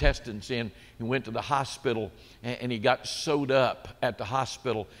intestines in. He went to the hospital and he got sewed up at the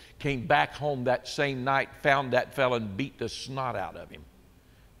hospital. Came back home that same night, found that fella and beat the snot out of him.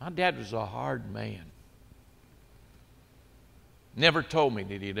 My dad was a hard man. Never told me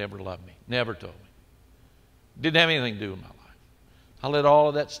that he'd ever loved me. Never told me. Didn't have anything to do with my life. I let all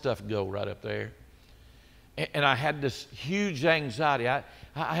of that stuff go right up there. And I had this huge anxiety. I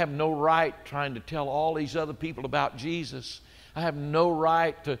have no right trying to tell all these other people about Jesus. I have no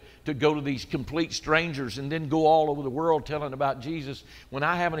right to go to these complete strangers and then go all over the world telling about Jesus when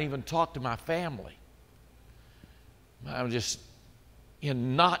I haven't even talked to my family. I'm just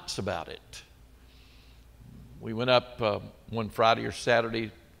in knots about it. We went up one Friday or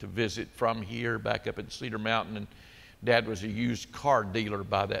Saturday to visit from here back up at Cedar Mountain, and Dad was a used car dealer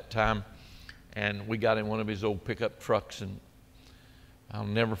by that time, and we got in one of his old pickup trucks, and I'll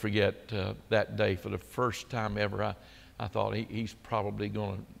never forget that day. For the first time ever, I thought he's probably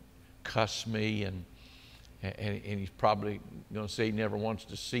going to cuss me, and he's probably going to say he never wants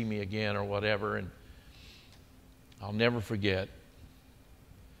to see me again or whatever. And I'll never forget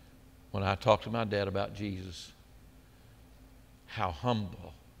when I talked to my dad about Jesus, how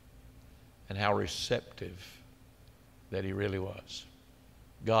humble and how receptive that he really was.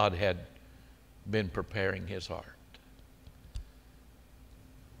 God had been preparing his heart.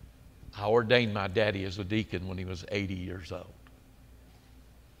 I ordained my daddy as a deacon when he was 80 years old.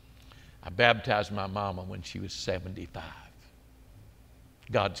 I baptized my mama when she was 75.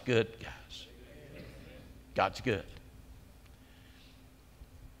 God's good, guys. God's good.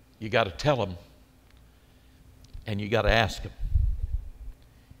 You got to tell them, and you got to ask them.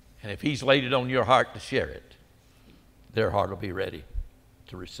 And if he's laid it on your heart to share it, their heart will be ready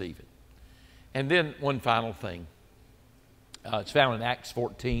to receive it. And then one final thing. It's found in Acts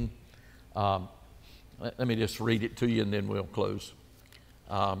 14. Let me just read it to you and then we'll close.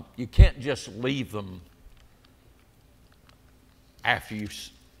 You can't just leave them after you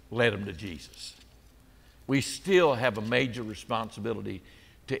led them to Jesus. We still have a major responsibility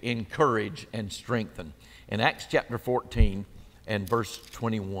to encourage and strengthen. In Acts chapter 14, and verse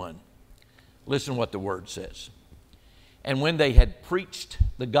 21. Listen what the word says. And when they had preached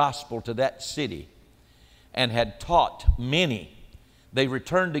the gospel to that city and had taught many, they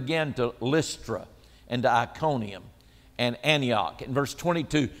returned again to Lystra and to Iconium and Antioch. In verse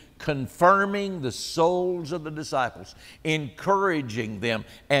 22, confirming the souls of the disciples, encouraging them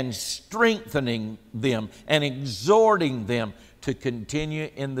and strengthening them and exhorting them to continue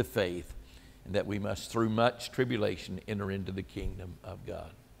in the faith, and that we must through much tribulation enter into the kingdom of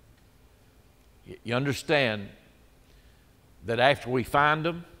God. You understand that after we find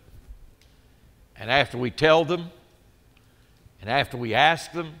them, and after we tell them, and after we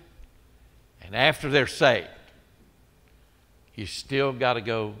ask them, and after they're saved, you still got to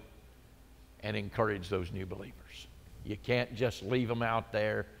go and encourage those new believers. You can't just leave them out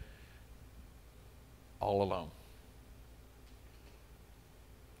there all alone.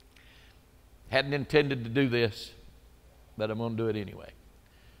 Hadn't intended to do this, but I'm going to do it anyway.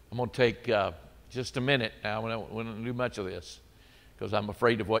 I'm going to take just a minute now. I won't do much of this because I'm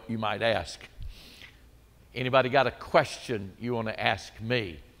afraid of what you might ask. Anybody got a question you want to ask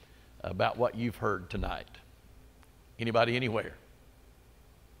me about what you've heard tonight? Anybody anywhere?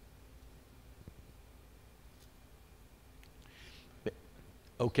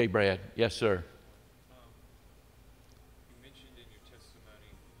 Okay, Brad. Yes, sir. You mentioned in your testimony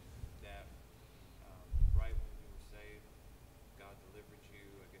that right when you were saved, God delivered you,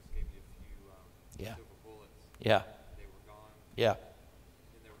 I guess gave you a few silver bullets. Yeah. They were gone. Yeah.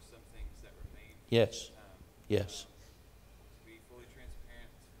 And there were some things that remained. Yes. Yes. To be fully transparent,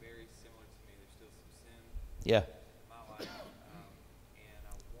 it's very similar to me. There's still some sin Yeah. in my life. And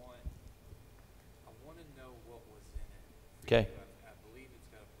I want to know what was in it. For Okay. you. I believe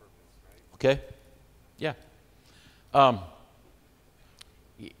it's got a purpose, right? Okay. Yeah.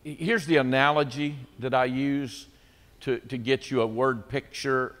 Here's the analogy that I use to get you a word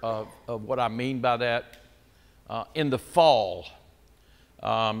picture of what I mean by that. In the fall,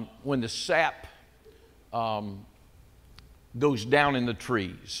 when the sap goes down in the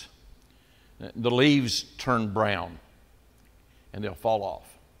trees, the leaves turn brown and they'll fall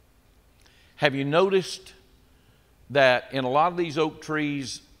off. Have you noticed that in a lot of these oak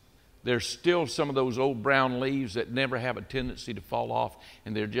trees, there's still some of those old brown leaves that never have a tendency to fall off,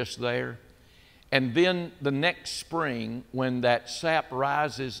 and they're just there? And then the next spring, when that sap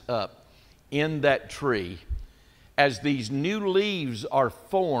rises up in that tree, as these new leaves are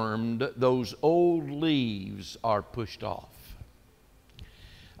formed, those old leaves are pushed off.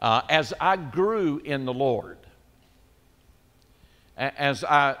 As I grew in the Lord, as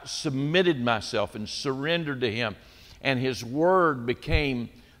I submitted myself and surrendered to Him, and His Word became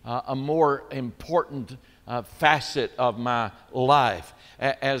a more important facet of my life,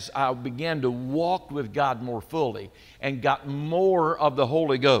 as I began to walk with God more fully and got more of the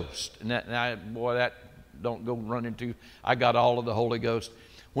Holy Ghost. And that don't go run into, I got all of the Holy Ghost.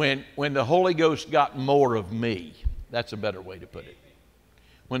 When the Holy Ghost got more of me, that's a better way to put it.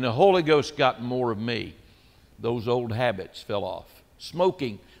 When the Holy Ghost got more of me, those old habits fell off.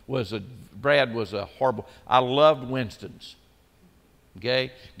 Smoking Brad was a horrible, I loved Winston's.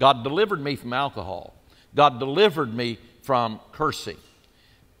 Okay? God delivered me from alcohol. God delivered me from cursing.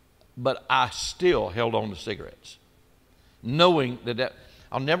 But I still held on to cigarettes. Knowing that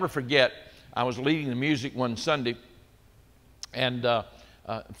I'll never forget, I was leading the music one Sunday, and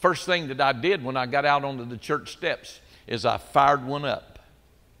first thing that I did when I got out onto the church steps is I fired one up.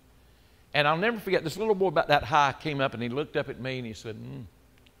 And I'll never forget, this little boy about that high came up and he looked up at me and he said,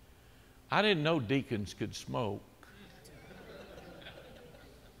 I didn't know deacons could smoke.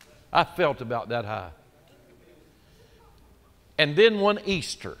 I felt about that high. And then one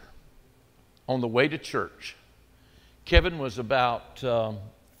Easter, on the way to church, Kevin was about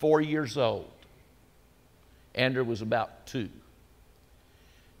 4 years old. Andrew was about 2.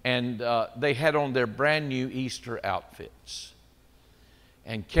 And they had on their brand new Easter outfits.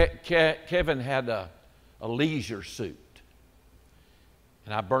 And Kevin had a leisure suit.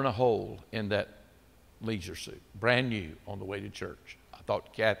 And I burned a hole in that leisure suit, brand new, on the way to church. I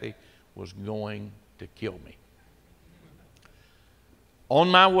thought Kathy was going to kill me. On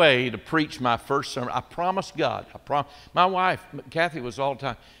my way to preach my first sermon, I promised God, my wife, Kathy, was all the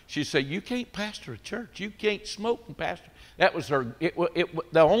time, she'd say, you can't pastor a church. You can't smoke and pastor. That was her,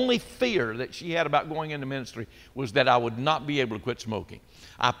 the only fear that she had about going into ministry was that I would not be able to quit smoking.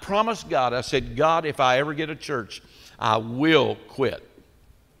 I promised God, I said, God, if I ever get a church, I will quit.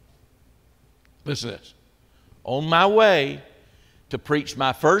 Listen to this. On my way to preach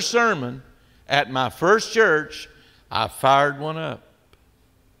my first sermon at my first church, I fired one up.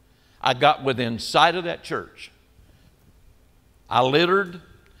 I got within sight of that church. I littered.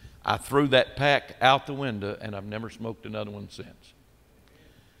 I threw that pack out the window, and I've never smoked another one since.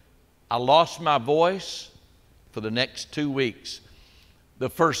 I lost my voice for the next 2 weeks. The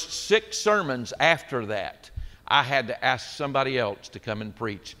first 6 sermons after that, I had to ask somebody else to come and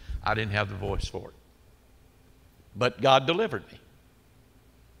preach. I didn't have the voice for it. But God delivered me.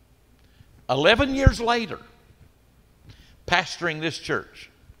 11 years later, pastoring this church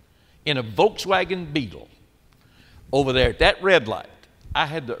in a Volkswagen Beetle over there at that red light, I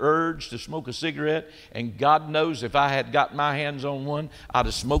had the urge to smoke a cigarette, and God knows if I had got my hands on one, I'd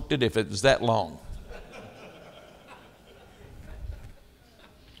have smoked it if it was that long.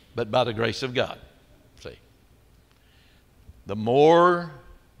 But by the grace of God, see, the more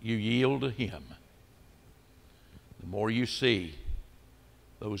you yield to Him, the more you see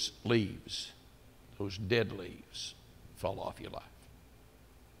those leaves, those dead leaves, fall off your life.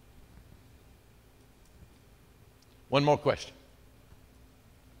 One more question.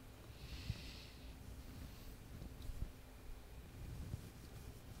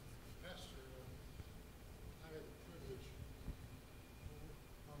 Pastor, I had the privilege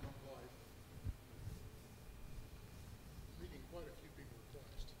all my life meeting quite a few people in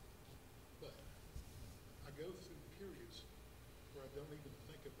Christ, but I go through periods where I don't even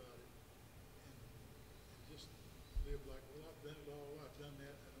think about it and just live like, well, I've done it all, I've done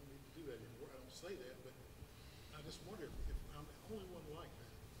that, I don't need to do that anymore. I don't say that, but I just wonder if I'm the only one like that.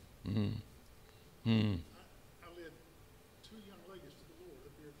 I led 2 young ladies to the Lord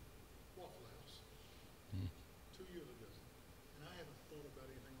up here at Waffle House 2 years ago, and I haven't thought about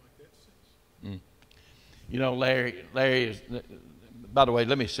anything like that since. You know, Larry is, by the way,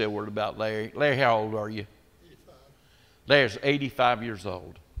 let me say a word about Larry. Larry, how old are you? 85. Larry's 85 years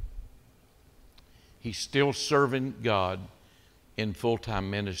old. He's still serving God in full-time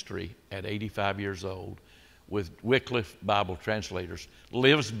ministry at 85 years old with Wycliffe Bible translators.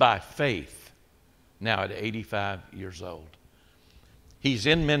 Lives by faith now at 85 years old. He's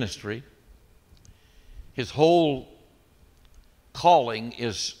in ministry. His whole calling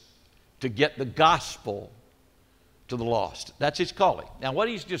is to get the gospel to the lost. That's his calling. Now, what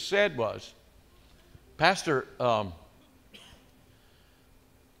he's just said was, Pastor,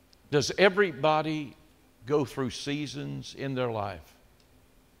 does everybody go through seasons in their life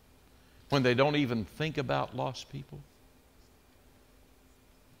when they don't even think about lost people?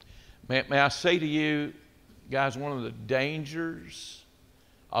 May I say to you, guys, one of the dangers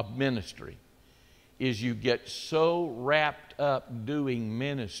of ministry is you get so wrapped up doing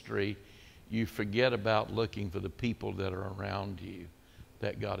ministry, you forget about looking for the people that are around you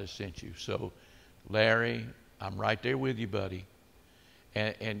that God has sent you. So, Larry, I'm right there with you, buddy.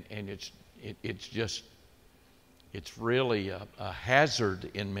 And it's really a hazard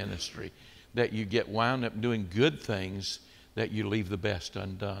in ministry that you get wound up doing good things that you leave the best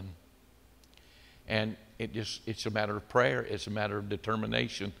undone. And it's a matter of prayer. It's a matter of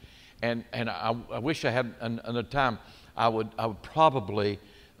determination. And I wish I had another time. I would probably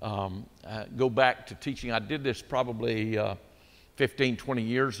go back to teaching. I did this probably 15, 20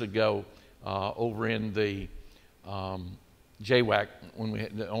 years ago over in the JWAC, when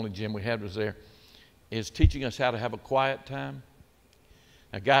the only gym we had was there, is teaching us how to have a quiet time.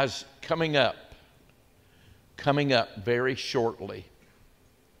 Now, guys, coming up very shortly,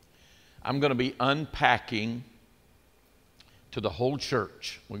 I'm going to be unpacking to the whole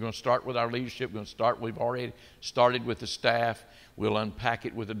church. We're going to start with our leadership. We've already started with the staff. We'll unpack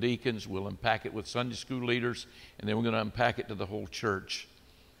it with the deacons. We'll unpack it with Sunday school leaders. And then we're going to unpack it to the whole church.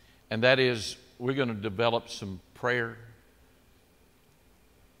 And that is, we're going to develop some prayer,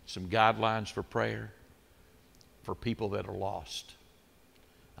 some guidelines for prayer for people that are lost.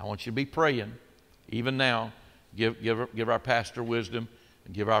 I want you to be praying, even now. Give our pastor wisdom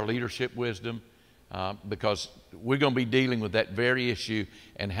and give our leadership wisdom, because we're going to be dealing with that very issue,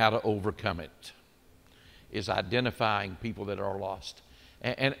 and how to overcome it is identifying people that are lost.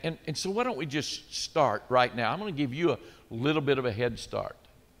 And so why don't we just start right now? I'm going to give you a little bit of a head start.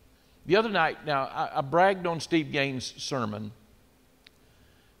 The other night, now I bragged on Steve Gaines' sermon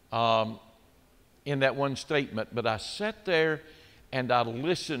in that one statement, but I sat there and I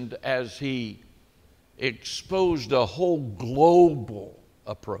listened as he exposed a whole global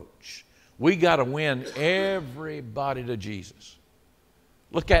approach. We got to win everybody to Jesus.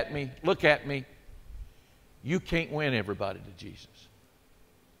 Look at me. You can't win everybody to Jesus.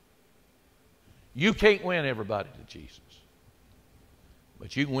 You can't win everybody to Jesus.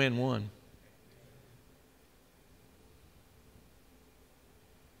 But you can win one.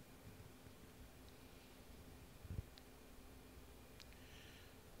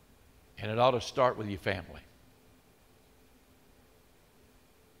 And it ought to start with your family.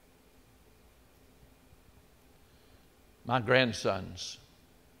 My grandsons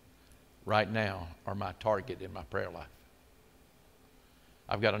right now are my target in my prayer life.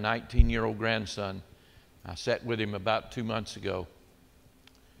 I've got a 19-year-old grandson. I sat with him about 2 months ago,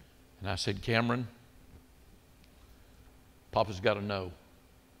 and I said, Cameron, Papa's got to know,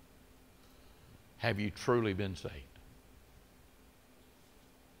 have you truly been saved?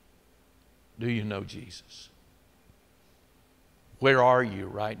 Do you know Jesus? Where are you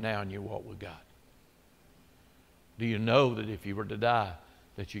right now in your walk with God? Do you know that if you were to die,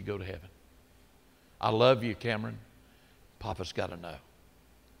 that you go to heaven? I love you, Cameron. Papa's got to know.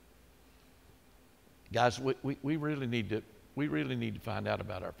 Guys, we really need to find out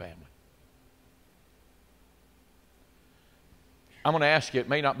about our family. I'm going to ask you, it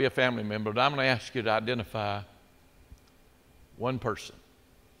may not be a family member, but I'm going to ask you to identify one person.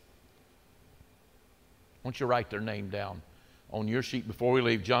 I want you to write their name down on your sheet before we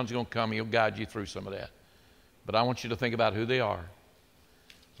leave. John's going to come. He'll guide you through some of that. But I want you to think about who they are.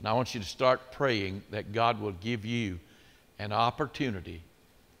 And I want you to start praying that God will give you an opportunity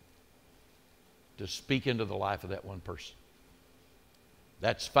to speak into the life of that one person.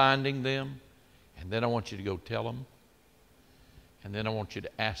 That's finding them. And then I want you to go tell them. And then I want you to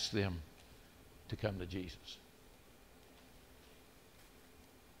ask them to come to Jesus.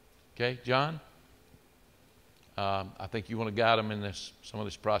 Okay, John? I think you want to guide them in some of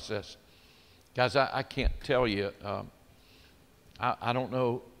this process. Guys, I can't tell you. I don't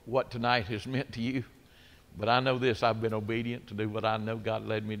know what tonight has meant to you, but I know this. I've been obedient to do what I know God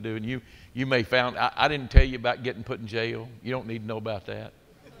led me to do. And you may found, I didn't tell you about getting put in jail. You don't need to know about that.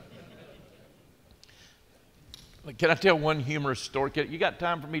 Can I tell one humorous story? You got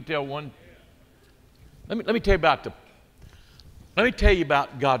time for me to tell one? Let me tell you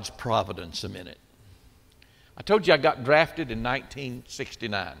about God's providence a minute. I told you I got drafted in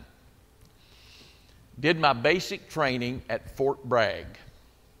 1969. Did my basic training at Fort Bragg.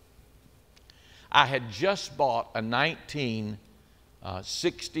 I had just bought a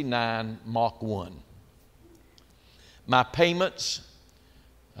 1969 Mach 1. My payments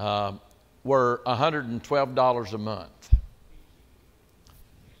were $112 a month.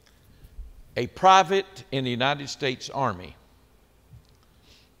 A private in the United States Army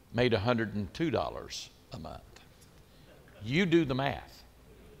made $102 a month. You do the math.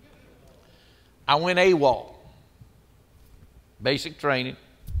 I went AWOL. Basic training.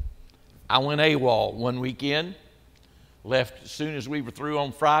 I went AWOL one weekend. Left as soon as we were through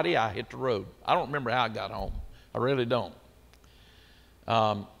on Friday. I hit the road. I don't remember how I got home. I really don't.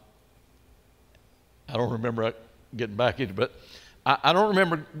 I don't remember getting back into it, but I don't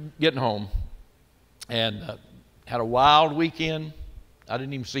remember getting home. And had a wild weekend. I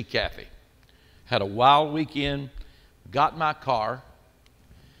didn't even see Kathy. Had a wild weekend. Got my car.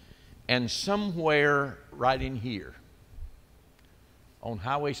 And somewhere right in here, on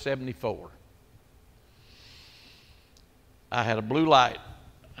Highway 74, I had a blue light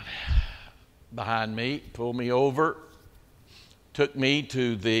behind me, pulled me over, took me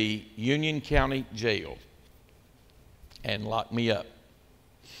to the Union County Jail, and locked me up.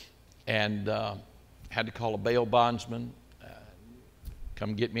 And had to call a bail bondsman,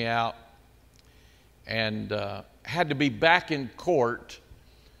 come get me out, and had to be back in court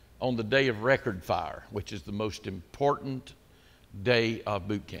on the day of record fire, which is the most important day of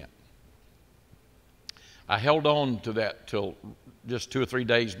boot camp. I held on to that till just 2 or 3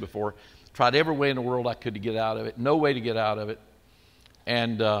 days before. Tried every way in the world I could to get out of it. No way to get out of it.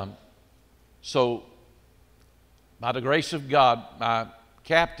 And so, by the grace of God, my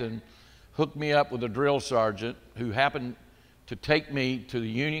captain hooked me up with a drill sergeant who happened to take me to the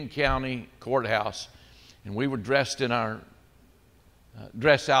Union County Courthouse. And we were dressed in our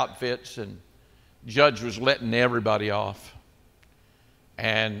dress outfits, and judge was letting everybody off.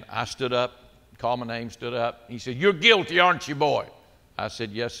 And I stood up, called my name, stood up. He said, "You're guilty, aren't you, boy?" I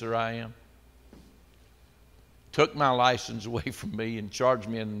said, "Yes, sir, I am." Took my license away from me and charged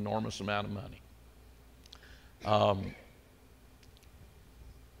me an enormous amount of money.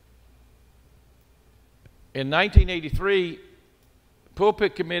 In 1983,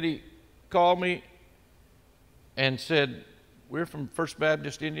 pulpit committee called me and said, "We're from First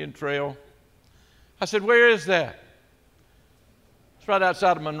Baptist Indian Trail." I said, "Where is that?" "It's right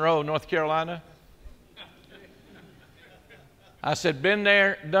outside of Monroe, North Carolina." I said, "Been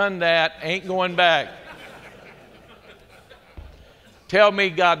there, done that, ain't going back." Tell me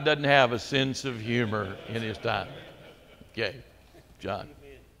God doesn't have a sense of humor in his time. Okay, John.